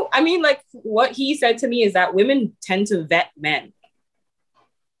 no, I mean, like what he said to me is that women tend to vet men.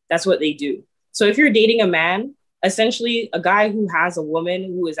 That's what they do. So if you're dating a man, essentially a guy who has a woman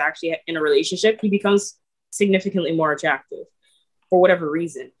who is actually in a relationship, he becomes significantly more attractive for whatever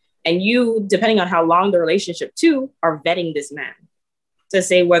reason. And you, depending on how long the relationship too, are vetting this man to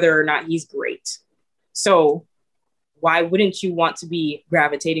say whether or not he's great. So why wouldn't you want to be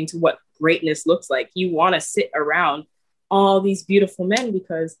gravitating to what greatness looks like? You want to sit around all these beautiful men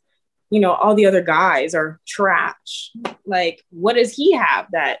because all the other guys are trash. Like, what does he have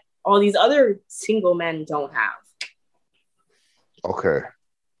that all these other single men don't have? Okay,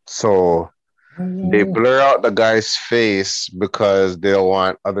 so they blur out the guy's face because they don't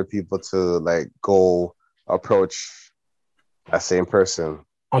want other people to like go approach that same person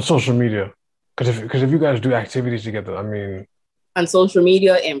on social media. Because if you guys do activities together, I mean, on social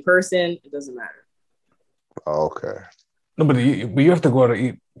media, in person, it doesn't matter. Okay. no, but you have to go out to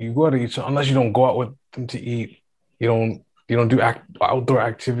eat. You go out to eat, so unless you don't go out with them to eat, you don't do outdoor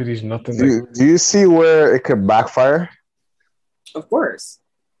activities, nothing like. Do you see where it could backfire? Of course.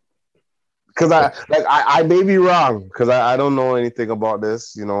 Because I may be wrong because I don't know anything about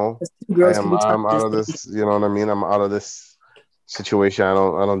this. Girls can be I'm out of this. You know what I mean? I'm out of this situation. I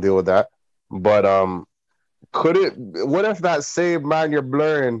don't deal with that. But could it? What if that same man you're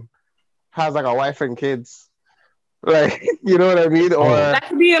blurring has like a wife and kids? Like, you know what I mean? Or that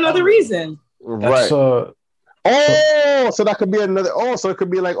could be another reason. Right. So that could be another. Oh, so it could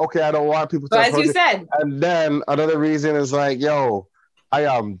be like, okay, I don't want people to. So as you said, and then another reason is like, yo, I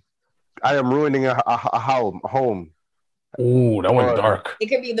am ruining a home. Ooh, that went dark. It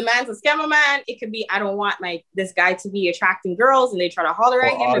could be the man's a scammer man. It could be I don't want this guy to be attracting girls, and they try to holler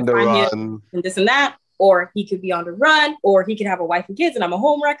at him and find him and this and that. Or he could be on the run, or he could have a wife and kids, and I'm a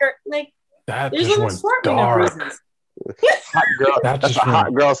home wrecker. Like that there's just an went assortment dark. of reasons. Hot girl. That's a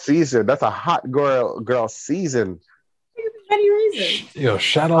hot girl season. That's a hot girl season. Many reasons.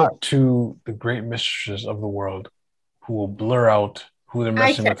 Shout out to the great mistresses of the world who will blur out who they're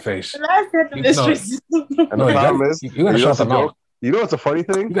messing with face. I said the mistress. And the problem is, you gotta shout them out. You know what's a funny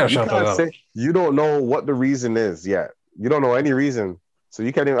thing? You gotta shout that out. You don't know what the reason is yet. You don't know any reason, so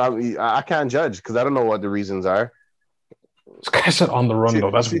you can't even. I can't judge because I don't know what the reasons are. This guy said on the run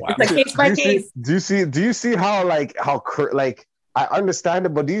though. That's wild. It's a case by case. Do you see how I understand it,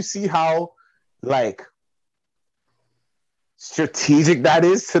 but do you see how like strategic that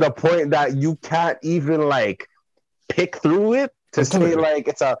is to the point that you can't even like pick through it to say like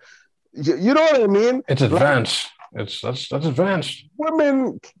it's a, you know what I mean? It's advanced. Like, that's advanced.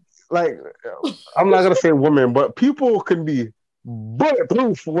 Women, like, I'm not gonna say women, but people can be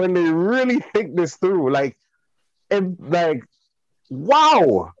bulletproof when they really think this through. Like, and like,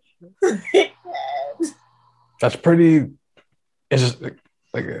 wow. That's pretty. It's just like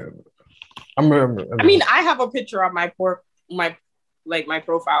I mean, I have a picture on my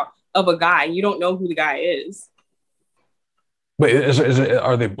profile of a guy. You don't know who the guy is. But is it?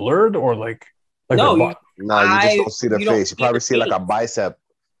 Are they blurred or like? No, you just don't see the face. You probably see like a bicep.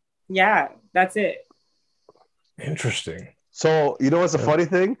 Yeah, that's it. Interesting. So you know what's the funny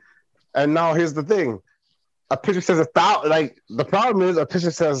thing? And now here's the thing: a picture says 1,000. Like the problem is, a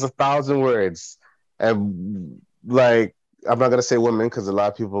picture says 1,000 words, and like I'm not gonna say women because a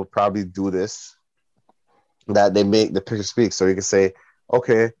lot of people probably do this. That they make the picture speak, so you can say,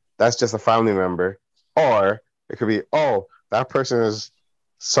 okay, that's just a family member, or it could be, oh, that person is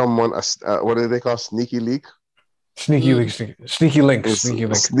someone. What do they call sneaky leak? Sneaky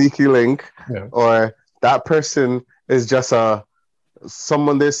link. Yeah. Or that person is just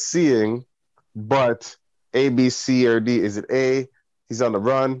someone they're seeing, but A, B, C, or D. Is it A? He's on the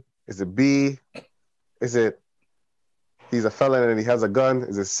run. Is it B? Is it he's a felon and he has a gun?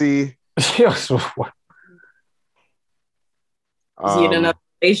 Is it C? Yes. Is he in another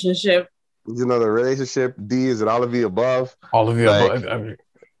relationship? Is it another relationship? D, is it all of the above? All of the above. I mean,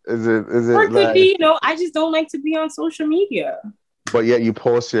 is it or it could be, I just don't like to be on social media. But yet you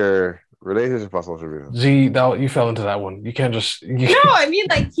post your relationship on social media. Z, you fell into that one. You can't just No, I mean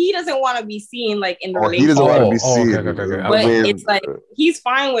like he doesn't want to be seen like in the relationship. He doesn't want to be seen. Okay. But it's like he's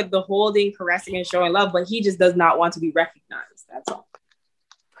fine with the holding, caressing, and showing love, but he just does not want to be recognized. That's all.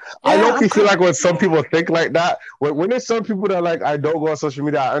 I don't feel like when some people think like that, when there's some people that are like, I don't go on social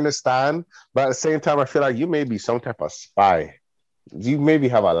media, I understand. But at the same time, I feel like you may be some type of spy. You maybe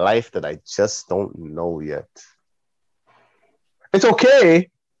have a life that I just don't know yet. It's okay,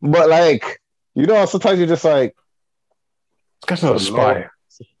 but like, sometimes you're just like, this guy's not a spy.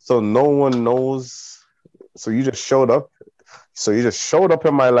 So no one knows. So you just showed up. So you just showed up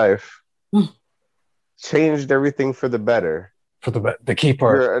in my life, changed everything for the better. For the key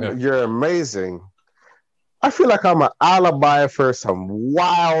part. You're amazing. I feel like I'm an alibi for some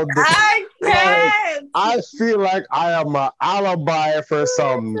wild. I feel like I am an alibi for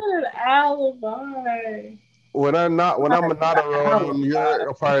some. An alibi. When I'm not around, you're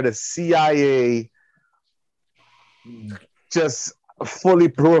a part of the CIA. Just fully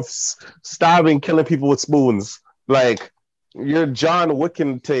proof stabbing, killing people with spoons. Like you're John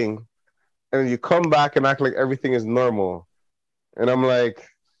Wicken thing, and you come back and act like everything is normal. And I'm like,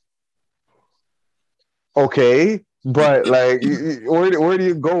 okay, but like, where do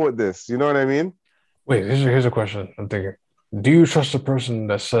you go with this? You know what I mean? Wait, here's a question. I'm thinking, do you trust a person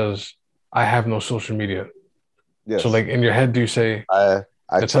that says, I have no social media? Yes. So like in your head, do you say, they're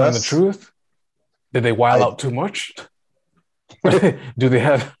telling the truth? Did they while out too much? Do they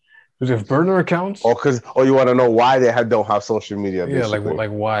have burner accounts? Oh, you want to know why they don't have social media? Yeah, like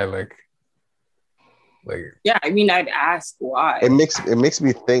why? Like, yeah, I mean, I'd ask why. It makes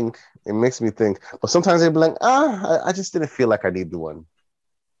me think. But sometimes they'd be like, I just didn't feel like I needed one.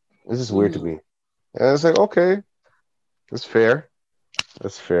 It's just weird to me. And it's like, okay, that's fair.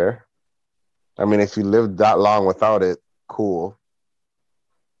 That's fair. I mean, if you lived that long without it, cool.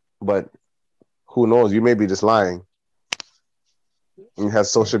 But who knows? You may be just lying. You had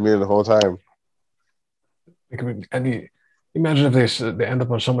social media the whole time. Imagine if they end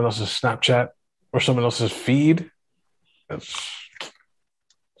up on someone else's Snapchat or someone else's feed.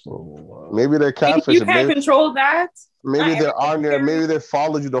 Maybe they're catfish. You can't control that. Maybe they're on there. Maybe they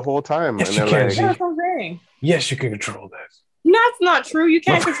followed you the whole time. Yes, and you can. That's what I'm saying. Yes, you can control that. That's not true. You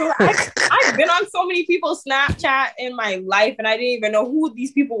can't control that. I've been on so many people's Snapchat in my life, and I didn't even know who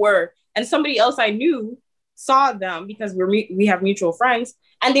these people were. And somebody else I knew saw them because we have mutual friends,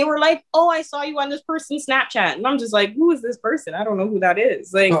 and they were like, "Oh, I saw you on this person's Snapchat," and I'm just like, "Who is this person? I don't know who that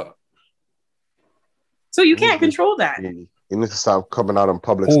is." Like, so you can't control that. You need to stop coming out in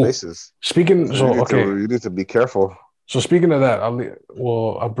public spaces. You need to be careful. So speaking of that,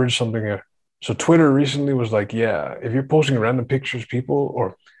 I'll bridge something here. So Twitter recently was like, yeah, if you're posting random pictures, people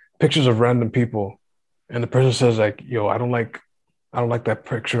or pictures of random people, and the person says like, yo, I don't like that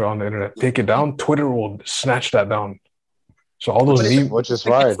picture on the internet. Take it down. Twitter will snatch that down. So all those memes, which is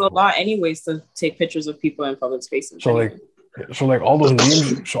against fine. the law, anyways, to take pictures of people in public spaces. so Anyway. like all those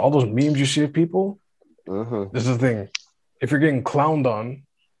memes, so all those memes you see of people, Mm-hmm. this is the thing. If you're getting clowned on,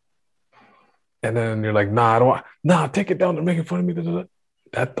 and then you're like, nah, I don't want, nah, take it down. They're making fun of me.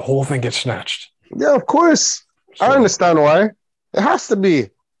 That the whole thing gets snatched. Yeah, of course. So, I understand why. It has to be.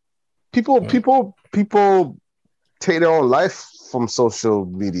 People take their own life from social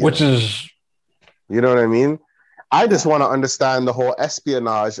media. which is You know what I mean? I just want to understand the whole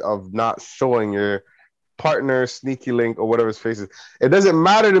espionage of not showing your partner, sneaky link, or whatever his face is. It doesn't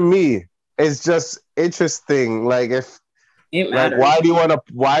matter to me. It's just interesting. Like if It matters. why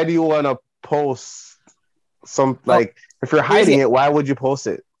do you wanna post some like if you're hiding it, why would you post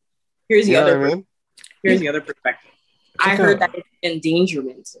it? Here's the You know other what I mean? Here's the other perspective. I heard that it's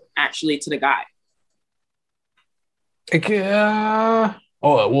endangerment actually to the guy.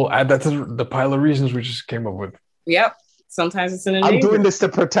 We'll add that to the pile of reasons we just came up with. Yep. Sometimes it's an I'm endangerment. doing this to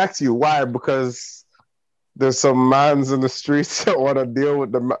protect you. Why? Because there's some mans in the streets that want to deal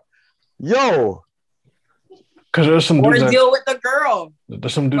with yo. Because there's some Or dudes deal with the girl.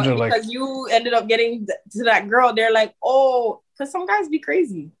 there's some dudes that are like, because you ended up getting to that girl, they're like, oh, because some guys be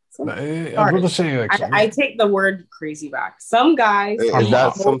crazy. I was about to say, like, I take the word crazy back. Some guys Is are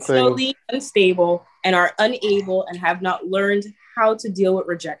that emotionally unstable and are unable and have not learned how to deal with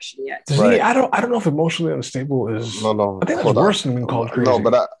rejection yet. See, I don't know if emotionally unstable is. No. I think that's worse than being called crazy. No,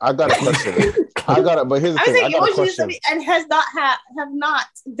 but I got a question. But here's the thing. I got a question. And have not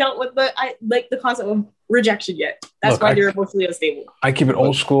dealt with the concept of rejection yet. That's why they're emotionally unstable. I keep it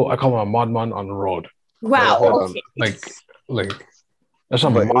old school. I call him a modman on the road. Wow. Okay. Like that's a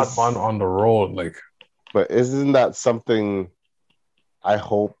modman on the road. Like, but isn't that something? I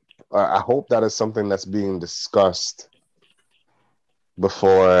hope that is something that's being discussed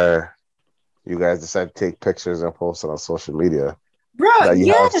before you guys decide to take pictures and post it on social media. Bro, that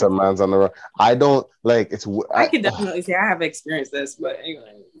you have some mans on the road. I don't like it's. I could definitely say I have experienced this, but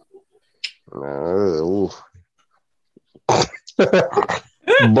anyway.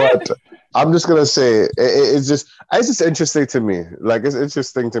 But I'm just gonna say it's just interesting to me. Like it's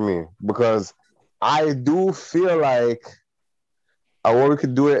interesting to me because I do feel like a woman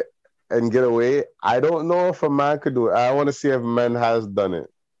could do it and get away. I don't know if a man could do it. I want to see if men has done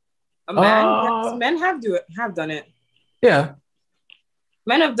it. A man, yes, men have done it. Yeah.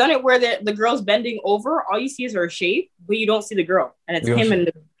 Men have done it where the girl's bending over. All you see is her shape, but you don't see the girl, and it's him and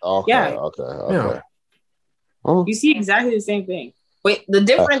the Okay. Yeah. Oh. You see exactly the same thing. But the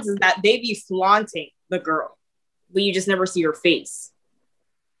difference is that they be flaunting the girl, but you just never see her face.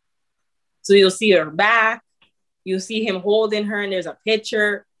 So you'll see her back, you'll see him holding her, and there's a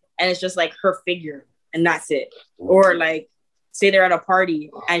picture, and it's just like her figure, and that's it. Or like, say they're at a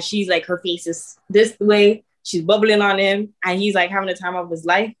party, and she's like, her face is this way, she's bubbling on him, and he's like having the time of his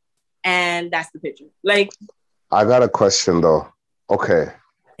life, and that's the picture. Like, I got a question though. Okay.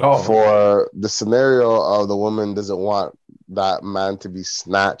 For the scenario of the woman doesn't want that man to be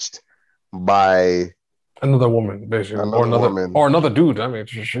snatched by another woman, basically, or another dude. I mean,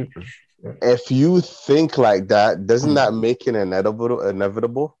 if you think like that, doesn't that make it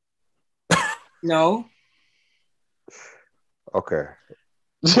inevitable? No. Okay.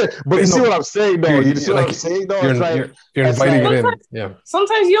 But you see what I'm saying, though. You see what I'm saying, though. You're inviting it in. Yeah.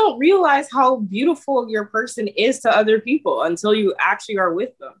 Sometimes you don't realize how beautiful your person is to other people until you actually are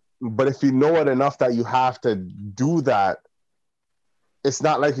with them. But if you know it enough that you have to do that, it's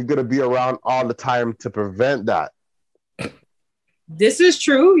not like you're gonna be around all the time to prevent that. This is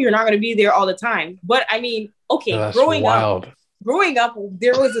true. You're not gonna be there all the time. But I mean, okay, growing up,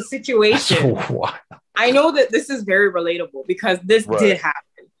 there was a situation. I know that this is very relatable because this did happen.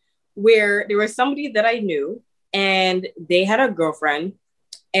 Where there was somebody that I knew and they had a girlfriend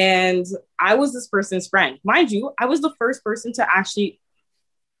and I was this person's friend. Mind you, I was the first person to actually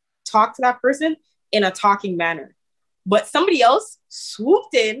talk to that person in a talking manner. But somebody else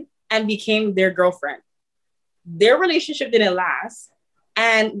swooped in and became their girlfriend. Their relationship didn't last.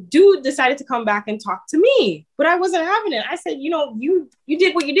 And dude decided to come back and talk to me. But I wasn't having it. I said, you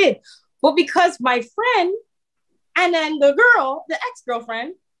did what you did. But because my friend and then the girl, the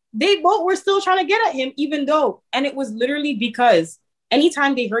ex-girlfriend, they both were still trying to get at him, even though, and it was literally because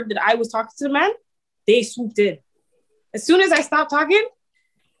anytime they heard that I was talking to the man, they swooped in. As soon as I stopped talking,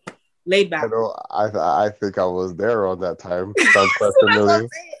 laid back. I think I was there on that time.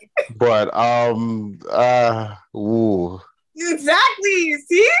 But ooh. Exactly.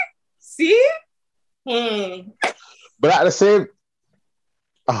 See? See? Hmm. But at the same,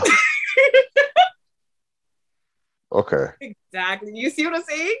 okay. Exactly. You see what I'm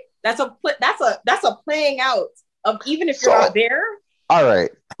saying? That's a playing out of even if you're not there. All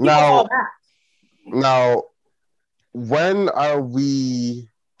right. People fall back. Now, when are we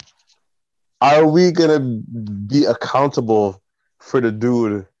gonna be accountable for the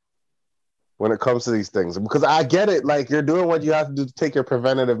dude when it comes to these things? Because I get it, like you're doing what you have to do to take your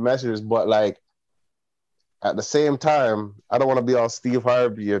preventative measures, but like at the same time, I don't want to be all Steve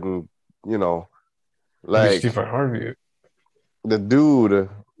Harvey and like Steve Harvey. The dude,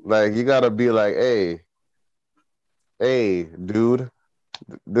 like you gotta be like, hey, dude,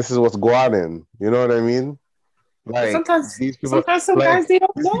 this is what's going on. You know what I mean? Like sometimes these people, some guys they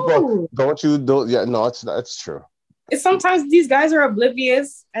don't know. It's true. Sometimes these guys are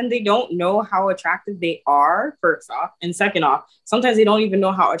oblivious and they don't know how attractive they are, first off. And second off, sometimes they don't even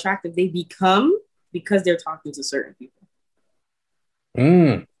know how attractive they become because they're talking to certain people.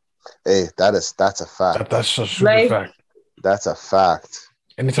 Hey, that's a fact. That's a super fact. That's a fact.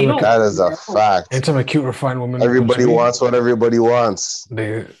 That is a fact. Anytime a cute, refined woman. Everybody wants what everybody wants.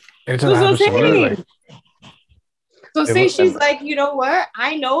 Anytime it happens to me, so say she's like, you know what?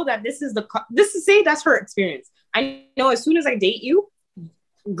 I know that say that's her experience. I know as soon as I date you,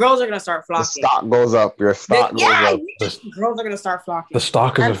 girls are gonna start flocking. The stock goes up. Your stock goes up. Girls are gonna start flocking. The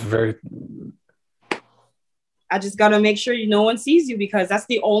stock is I just gotta make sure no one sees you because that's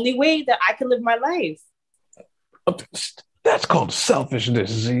the only way that I can live my life. That's called selfishness,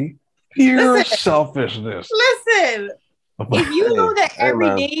 Z. Pure selfishness. Listen, if you know that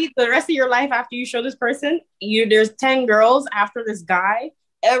every day, the rest of your life after you show this person, there's 10 girls after this guy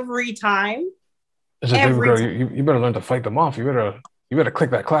every time. Every girl, you better learn to fight them off. You better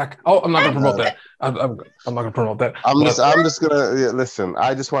click that clack. Oh, I'm not gonna promote that. I'm not gonna promote that. I'm just gonna listen.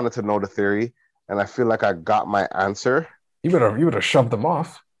 I just wanted to know the theory, and I feel like I got my answer. You better shove them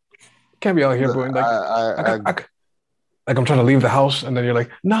off. You can't be out here going like I'm trying to leave the house, and then you're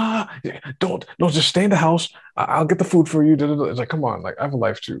like, nah, don't just stay in the house. I'll get the food for you. It's like, come on, like I have a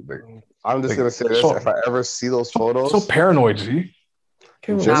life too. Like, I'm just gonna say this: if I ever see those photos, so paranoid, Z.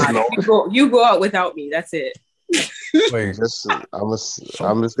 You go out without me. That's it. Like, I'm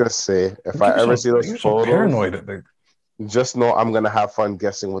just gonna say, if I ever see those photos, paranoid. Just know I'm gonna have fun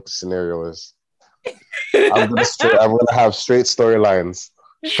guessing what the scenario is. I'm gonna have straight storylines.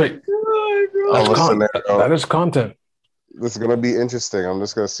 Straight. That is content. This is gonna be interesting. I'm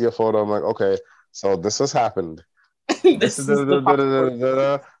just gonna see a photo. I'm like, okay, so this has happened. This is base it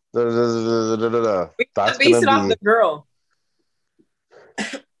off the girl.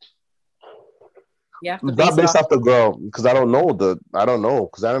 Not based off the girl because I don't know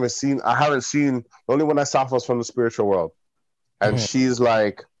because I haven't seen. The only one I saw was from the spiritual world, and she's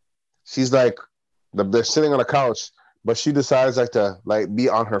like, they're sitting on a couch, but she decides to be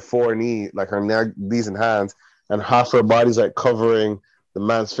on her knees, like her knees and hands, and half her body's like covering the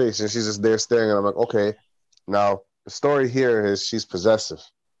man's face, and she's just there staring. And I'm like, okay, now the story here is she's possessive.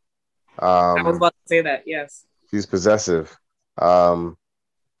 I was about to say that. Yes, she's possessive.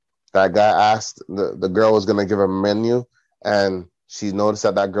 That guy asked the girl was gonna give her a menu, and she noticed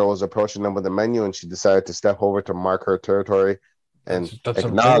that girl was approaching them with the menu, and she decided to step over to mark her territory and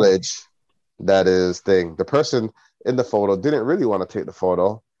acknowledge that is thing. The person in the photo didn't really want to take the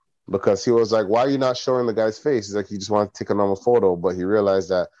photo because he was like, "Why are you not showing the guy's face?" He's like, "He just wanted to take a normal photo," but he realized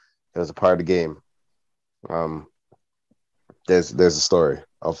that it was a part of the game. There's a story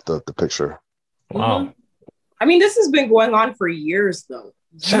of the picture. Wow. I mean, this has been going on for years, though.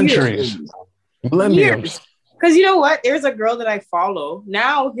 Centuries. Millenniums. Because you know what? There's a girl that I follow.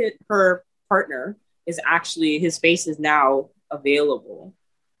 Now her partner is actually, his face is now available.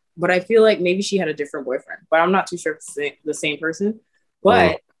 But I feel like maybe she had a different boyfriend. But I'm not too sure if it's the same person.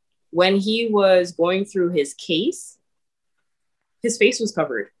 But when he was going through his case, his face was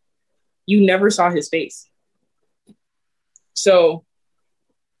covered. You never saw his face. So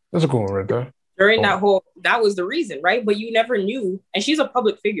that's a cool one right there. During that was the reason, right? But you never knew. And she's a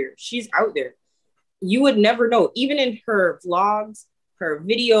public figure. She's out there. You would never know. Even in her vlogs, her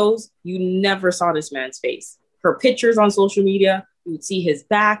videos, you never saw this man's face. Her pictures on social media, you would see his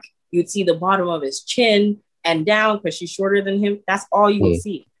back. You'd see the bottom of his chin and down because she's shorter than him. That's all you would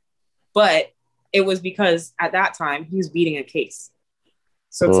see. But it was because at that time, he was beating a case.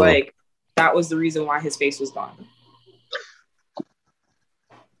 So it's like, that was the reason why his face was gone.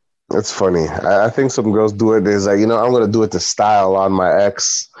 It's funny. I think some girls do it. Is like, I'm going to do it to style on my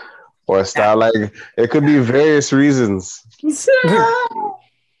ex or style. Like, it could be various reasons. That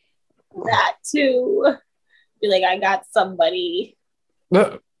too. Be like, I got somebody.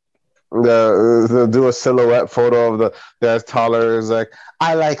 They'll do a silhouette photo of the guy's taller. Is like,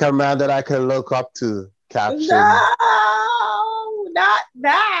 I like a man that I can look up to. Caption. No, not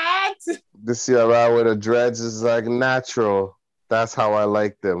that. This year around with the dreads is like natural. That's how I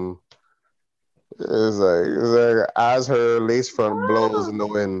like them. It's like as her lace front blows in the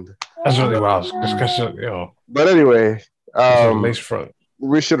wind. That's really wild. Yo. But anyway, lace front.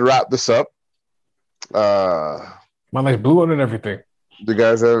 we should wrap this up. My lace blue on and everything. You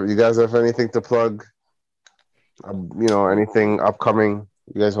guys have anything to plug? Anything upcoming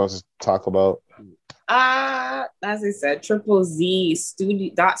you guys want to talk about? As I said, ZZZ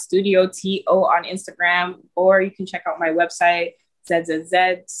studio on Instagram, or you can check out my website,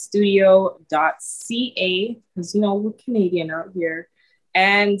 zzzstudio.ca, because we're Canadian out here.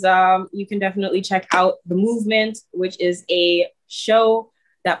 And you can definitely check out The Movement, which is a show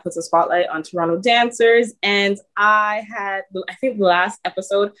that puts a spotlight on Toronto dancers. And I think the last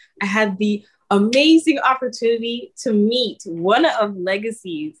episode, I had the amazing opportunity to meet one of the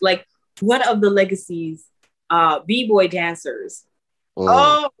Legacy's B-boy dancers.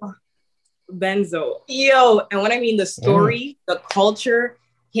 Oh, Benzo. Yo, and when I mean the story, the culture,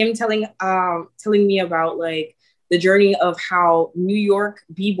 him telling me about like the journey of how New York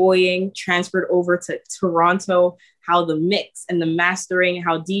B-boying transferred over to Toronto, how the mix and the mastering,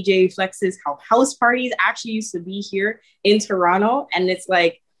 how DJ flexes, how house parties actually used to be here in Toronto. And it's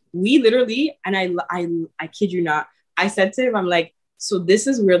like, we literally, and I kid you not, I said to him, I'm like, so this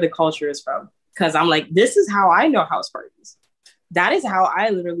is where the culture is from. Cause I'm like, this is how I know house parties. That is how I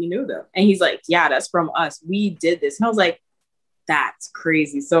literally knew them. And he's like, yeah, that's from us. We did this. And I was like, that's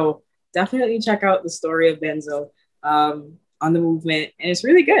crazy. So definitely check out the story of Benzo on The Movement. And it's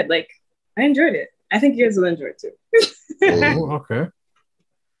really good. Like, I enjoyed it. I think you guys will enjoy it too. Okay.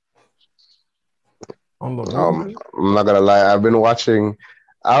 I'm not gonna lie. I've been watching.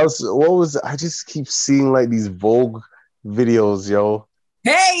 I just keep seeing like these Vogue videos, yo.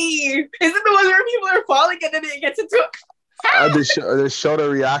 Hey, is it the one where people are falling and then it gets into it? They show the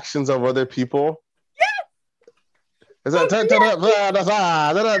reactions of other people. Is that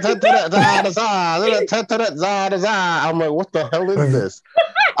I'm like, what the hell is this?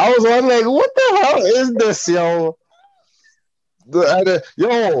 I was wondering, what the hell is this, yo?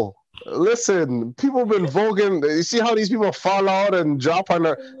 Yo, listen, people have been voguing. You see how these people fall out and drop on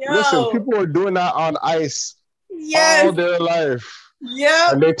their... Listen, people are doing that on ice all their life.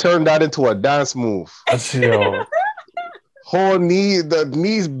 Yeah. And they turned that into a dance move. Yo. The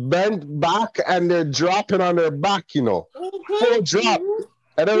knees bent back and they're dropping on their back, full drop.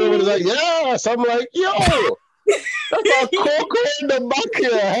 And everybody's like, yes. I'm like, yo, that's a cocoa in the back of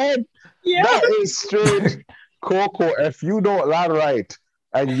your head. Yeah. That is strange. Coco, if you don't land right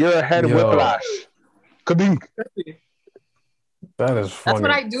and your head whiplash, kabink. That is funny. That's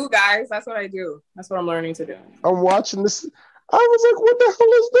what I do, guys. That's what I do. That's what I'm learning to do. I'm watching this. I was like, what the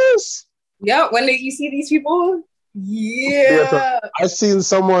hell is this? Yeah, when you see these people, yeah. I seen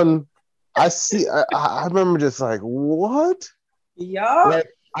someone, I remember just like, what? Yeah. Like,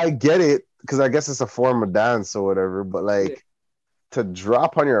 I get it, because I guess it's a form of dance or whatever, but like, to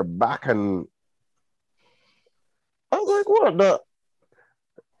drop on your back and I was like, what the?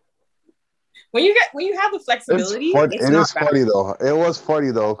 When you have the flexibility, it is funny though. It was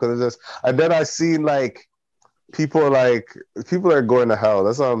funny though, because it's just, and then I seen like people are going to hell.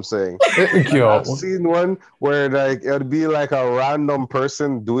 That's what I'm saying. I've seen one where like it would be like a random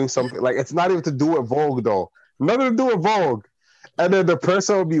person doing something, like it's not even to do with Vogue though. Nothing to do with Vogue. And then the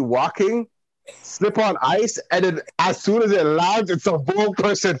person will be walking, slip on ice, and then as soon as it lands, it's a Vogue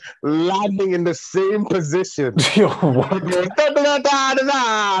person landing in the same position. Yo, what? I'm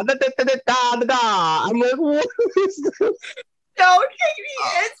like, what is this? Yo, Katie,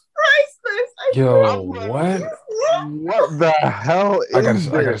 it's priceless. Yo, what? What the hell is this?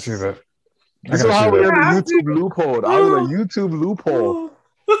 I gotta see that. This is how we're in the YouTube loophole. I was in a YouTube loophole.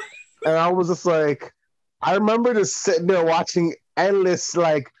 And I was just like, I remember just sitting there watching endless,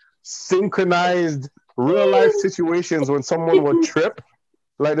 like, synchronized real life situations when someone would trip.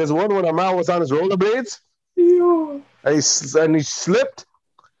 Like, there's one when a man was on his rollerblades. And he slipped.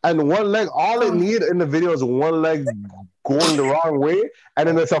 And one leg, all it needed in the video is one leg going the wrong way, and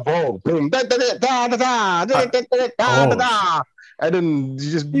then it's a Vogue. Boom. And then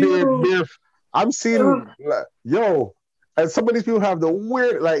you just bare. I'm seeing, yo, and some of these people have the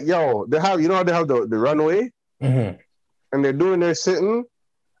weird, like, yo, they have the runway, and they're doing their sitting.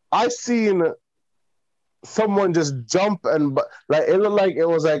 I seen someone just jump and, like, it looked like it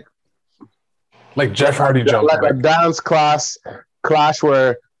was like Jeff Hardy jumped. Like a dance clash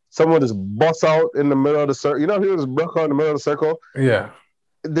where someone just busts out in the middle of the circle. You know, he was broke out in the middle of the circle. Yeah.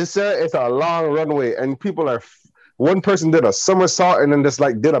 this it's a long runway, and people are. One person did a somersault and then just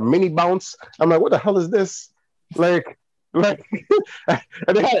like did a mini bounce. I'm like, what the hell is this? Like, and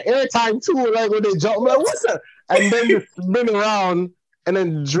they had airtime too. Like when they jump, I'm like, what's that? And then just spin around and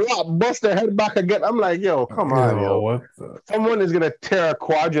then drop, bust their head back again. I'm like, yo, come on, yo. What the... Someone is gonna tear a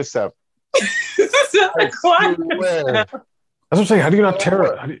quadricep. That's what I'm saying. How do you not tear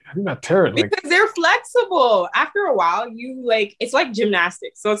it? How do you not tear it? Because they're flexible. After a while, it's like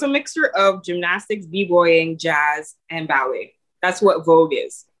gymnastics. So it's a mixture of gymnastics, b-boying, jazz, and ballet. That's what Vogue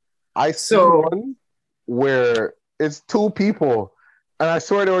is. I saw one where it's two people, and I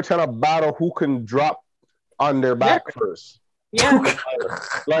swear they were trying to battle who can drop on their back first. Yeah.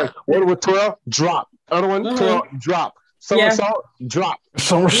 Like one with twirl, drop. Other one, twirl, drop. Somersault, drop.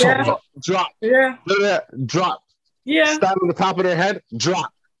 Somersault, drop. Yeah. Drop. Yeah. Stand on the top of their head,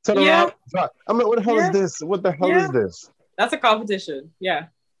 drop. Turn around, drop. I'm like, what the hell is this? What the hell is this? That's a competition. Yeah.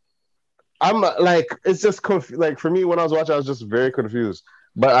 I'm like, it's just like for me when I was watching, I was just very confused.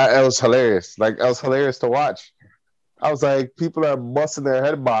 But it was hilarious. Like, it was hilarious to watch. I was like, people are busting their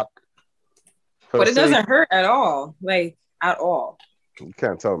head back. But it doesn't hurt at all. Like, at all. You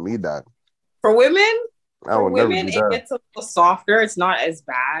can't tell me that. For women, it gets a little softer. It's not as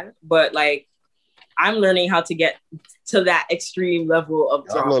bad. But like, I'm learning how to get to that extreme level of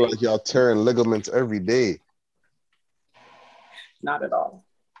dropping. I look like y'all tearing ligaments every day. Not at all.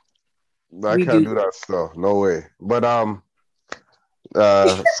 I can't do that stuff. No way. But sorry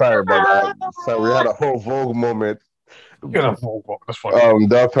about that. So we had a whole Vogue moment. That's funny.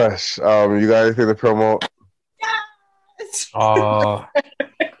 Delpesh, you got anything to promote? Yes.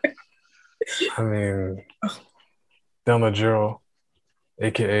 I mean, Del Najero,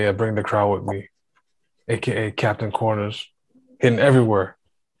 aka I Bring the Crowd With Me, aka Captain Corners, hitting everywhere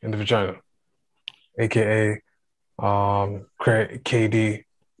in the vagina, aka KD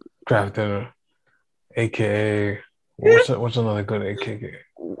Craft Dinner, aka what's another good AKA?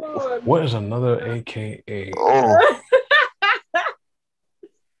 What is another AKA?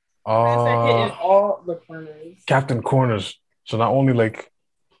 Hitting all the corners. Captain Corners. So not only like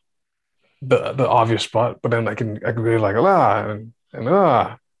the obvious spot, but then I can be like and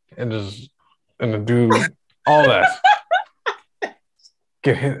then do all that. I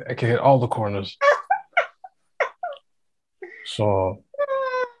can hit all the corners. So,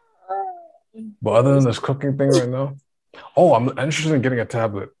 but other than this cooking thing right now, I'm interested in getting a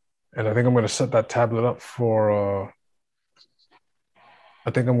tablet, and I think I'm going to set that tablet up for. I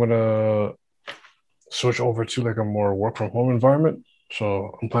think I'm going to switch over to like a more work from home environment.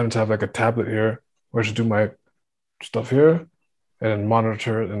 So I'm planning to have like a tablet here where I should do my stuff here and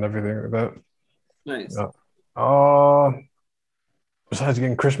monitor it and everything like that. Nice. Besides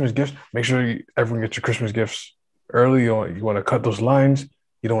getting Christmas gifts, make sure everyone gets your Christmas gifts early. You want to cut those lines.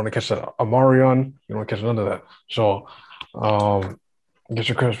 You don't want to catch that Amarion. You don't want to catch none of that. So get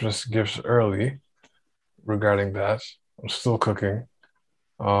your Christmas gifts early regarding that. I'm still cooking.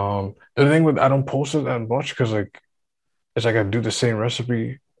 The thing with I don't post it that much because like it's like I do the same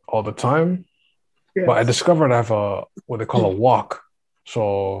recipe all the time. Yes. But I discovered I have what they call a wok.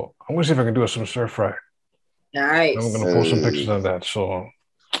 So I'm gonna see if I can do some stir fry. Nice. I'm gonna post some pictures of that. So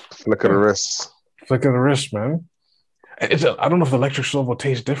flick of the wrist. Flick of the wrist, man. I don't know if the electric stove will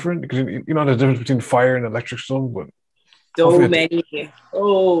taste different because you know the difference between fire and electric stove, but so many. I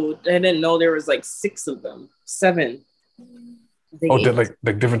didn't know there was like 6 of them. 7. They're like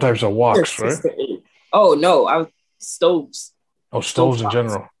different types of woks, right? Oh no, stoves. Oh, stoves in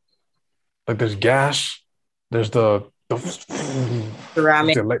general. Like there's gas, there's the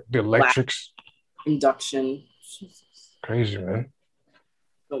ceramic, the electrics, induction. Crazy, man.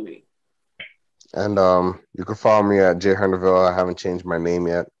 So many. And you can follow me at J Herndeville. I haven't changed my name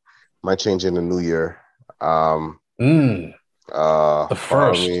yet. Might change in the new year. The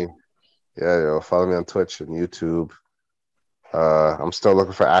first. Follow me on Twitch and YouTube. I'm still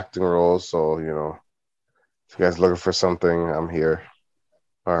looking for acting roles, so if you guys are looking for something, I'm here.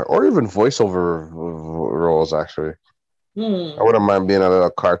 Or even voiceover roles, actually. I wouldn't mind being a little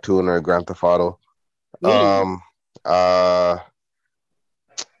cartoon or Grand Theft Auto.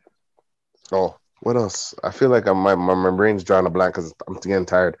 What else? I feel like my brain's drawing a blank because I'm getting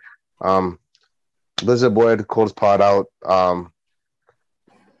tired. Blizzard Boy, the Coldest Pod out.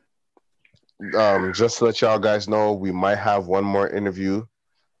 Just to let y'all guys know, we might have one more interview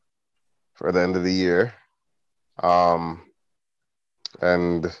for the end of the year. So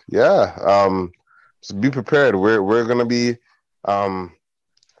be prepared. We're gonna be I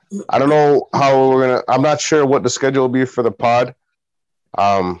don't know how I'm not sure what the schedule will be for the pod.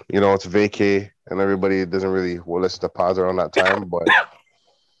 It's vacay and everybody doesn't really listen to pods around that time, but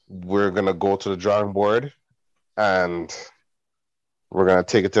we're gonna go to the drawing board and we're gonna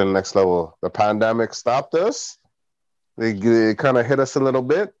take it to the next level. The pandemic stopped us. They kind of hit us a little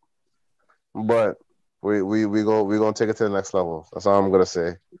bit, but we gonna take it to the next level. That's all I'm gonna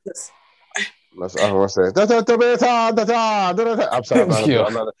say. That's all I'm gonna say. I'm sorry.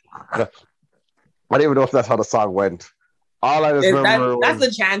 I don't even know if that's how the song went. All I just remember that's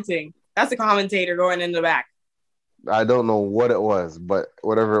the chanting. That's the commentator going in the back. I don't know what it was, but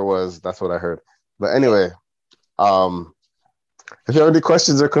whatever it was, that's what I heard. But anyway, if you have any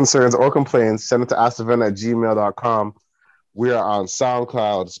questions or concerns or complaints, send it to askthevent@gmail.com. We are on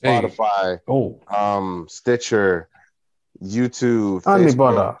SoundCloud, Spotify, Stitcher, YouTube,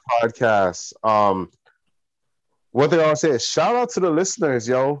 Facebook, podcasts. What they all say is shout out to the listeners,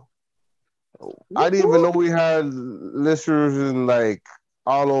 yo. I didn't even know we had listeners in like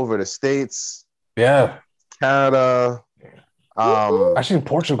all over the States. Yeah. Canada. I seen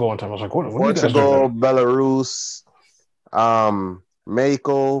Portugal one time. I was like, what Portugal, Belarus,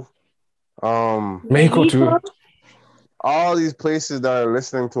 Mako. Mako too. All these places that are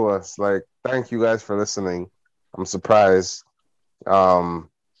listening to us. Like, thank you guys for listening. I'm surprised. And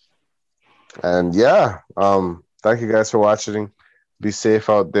yeah, thank you guys for watching. Be safe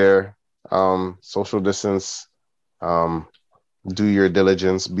out there. Social distance. Do your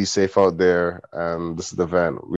diligence. Be safe out there. And this is the Vent.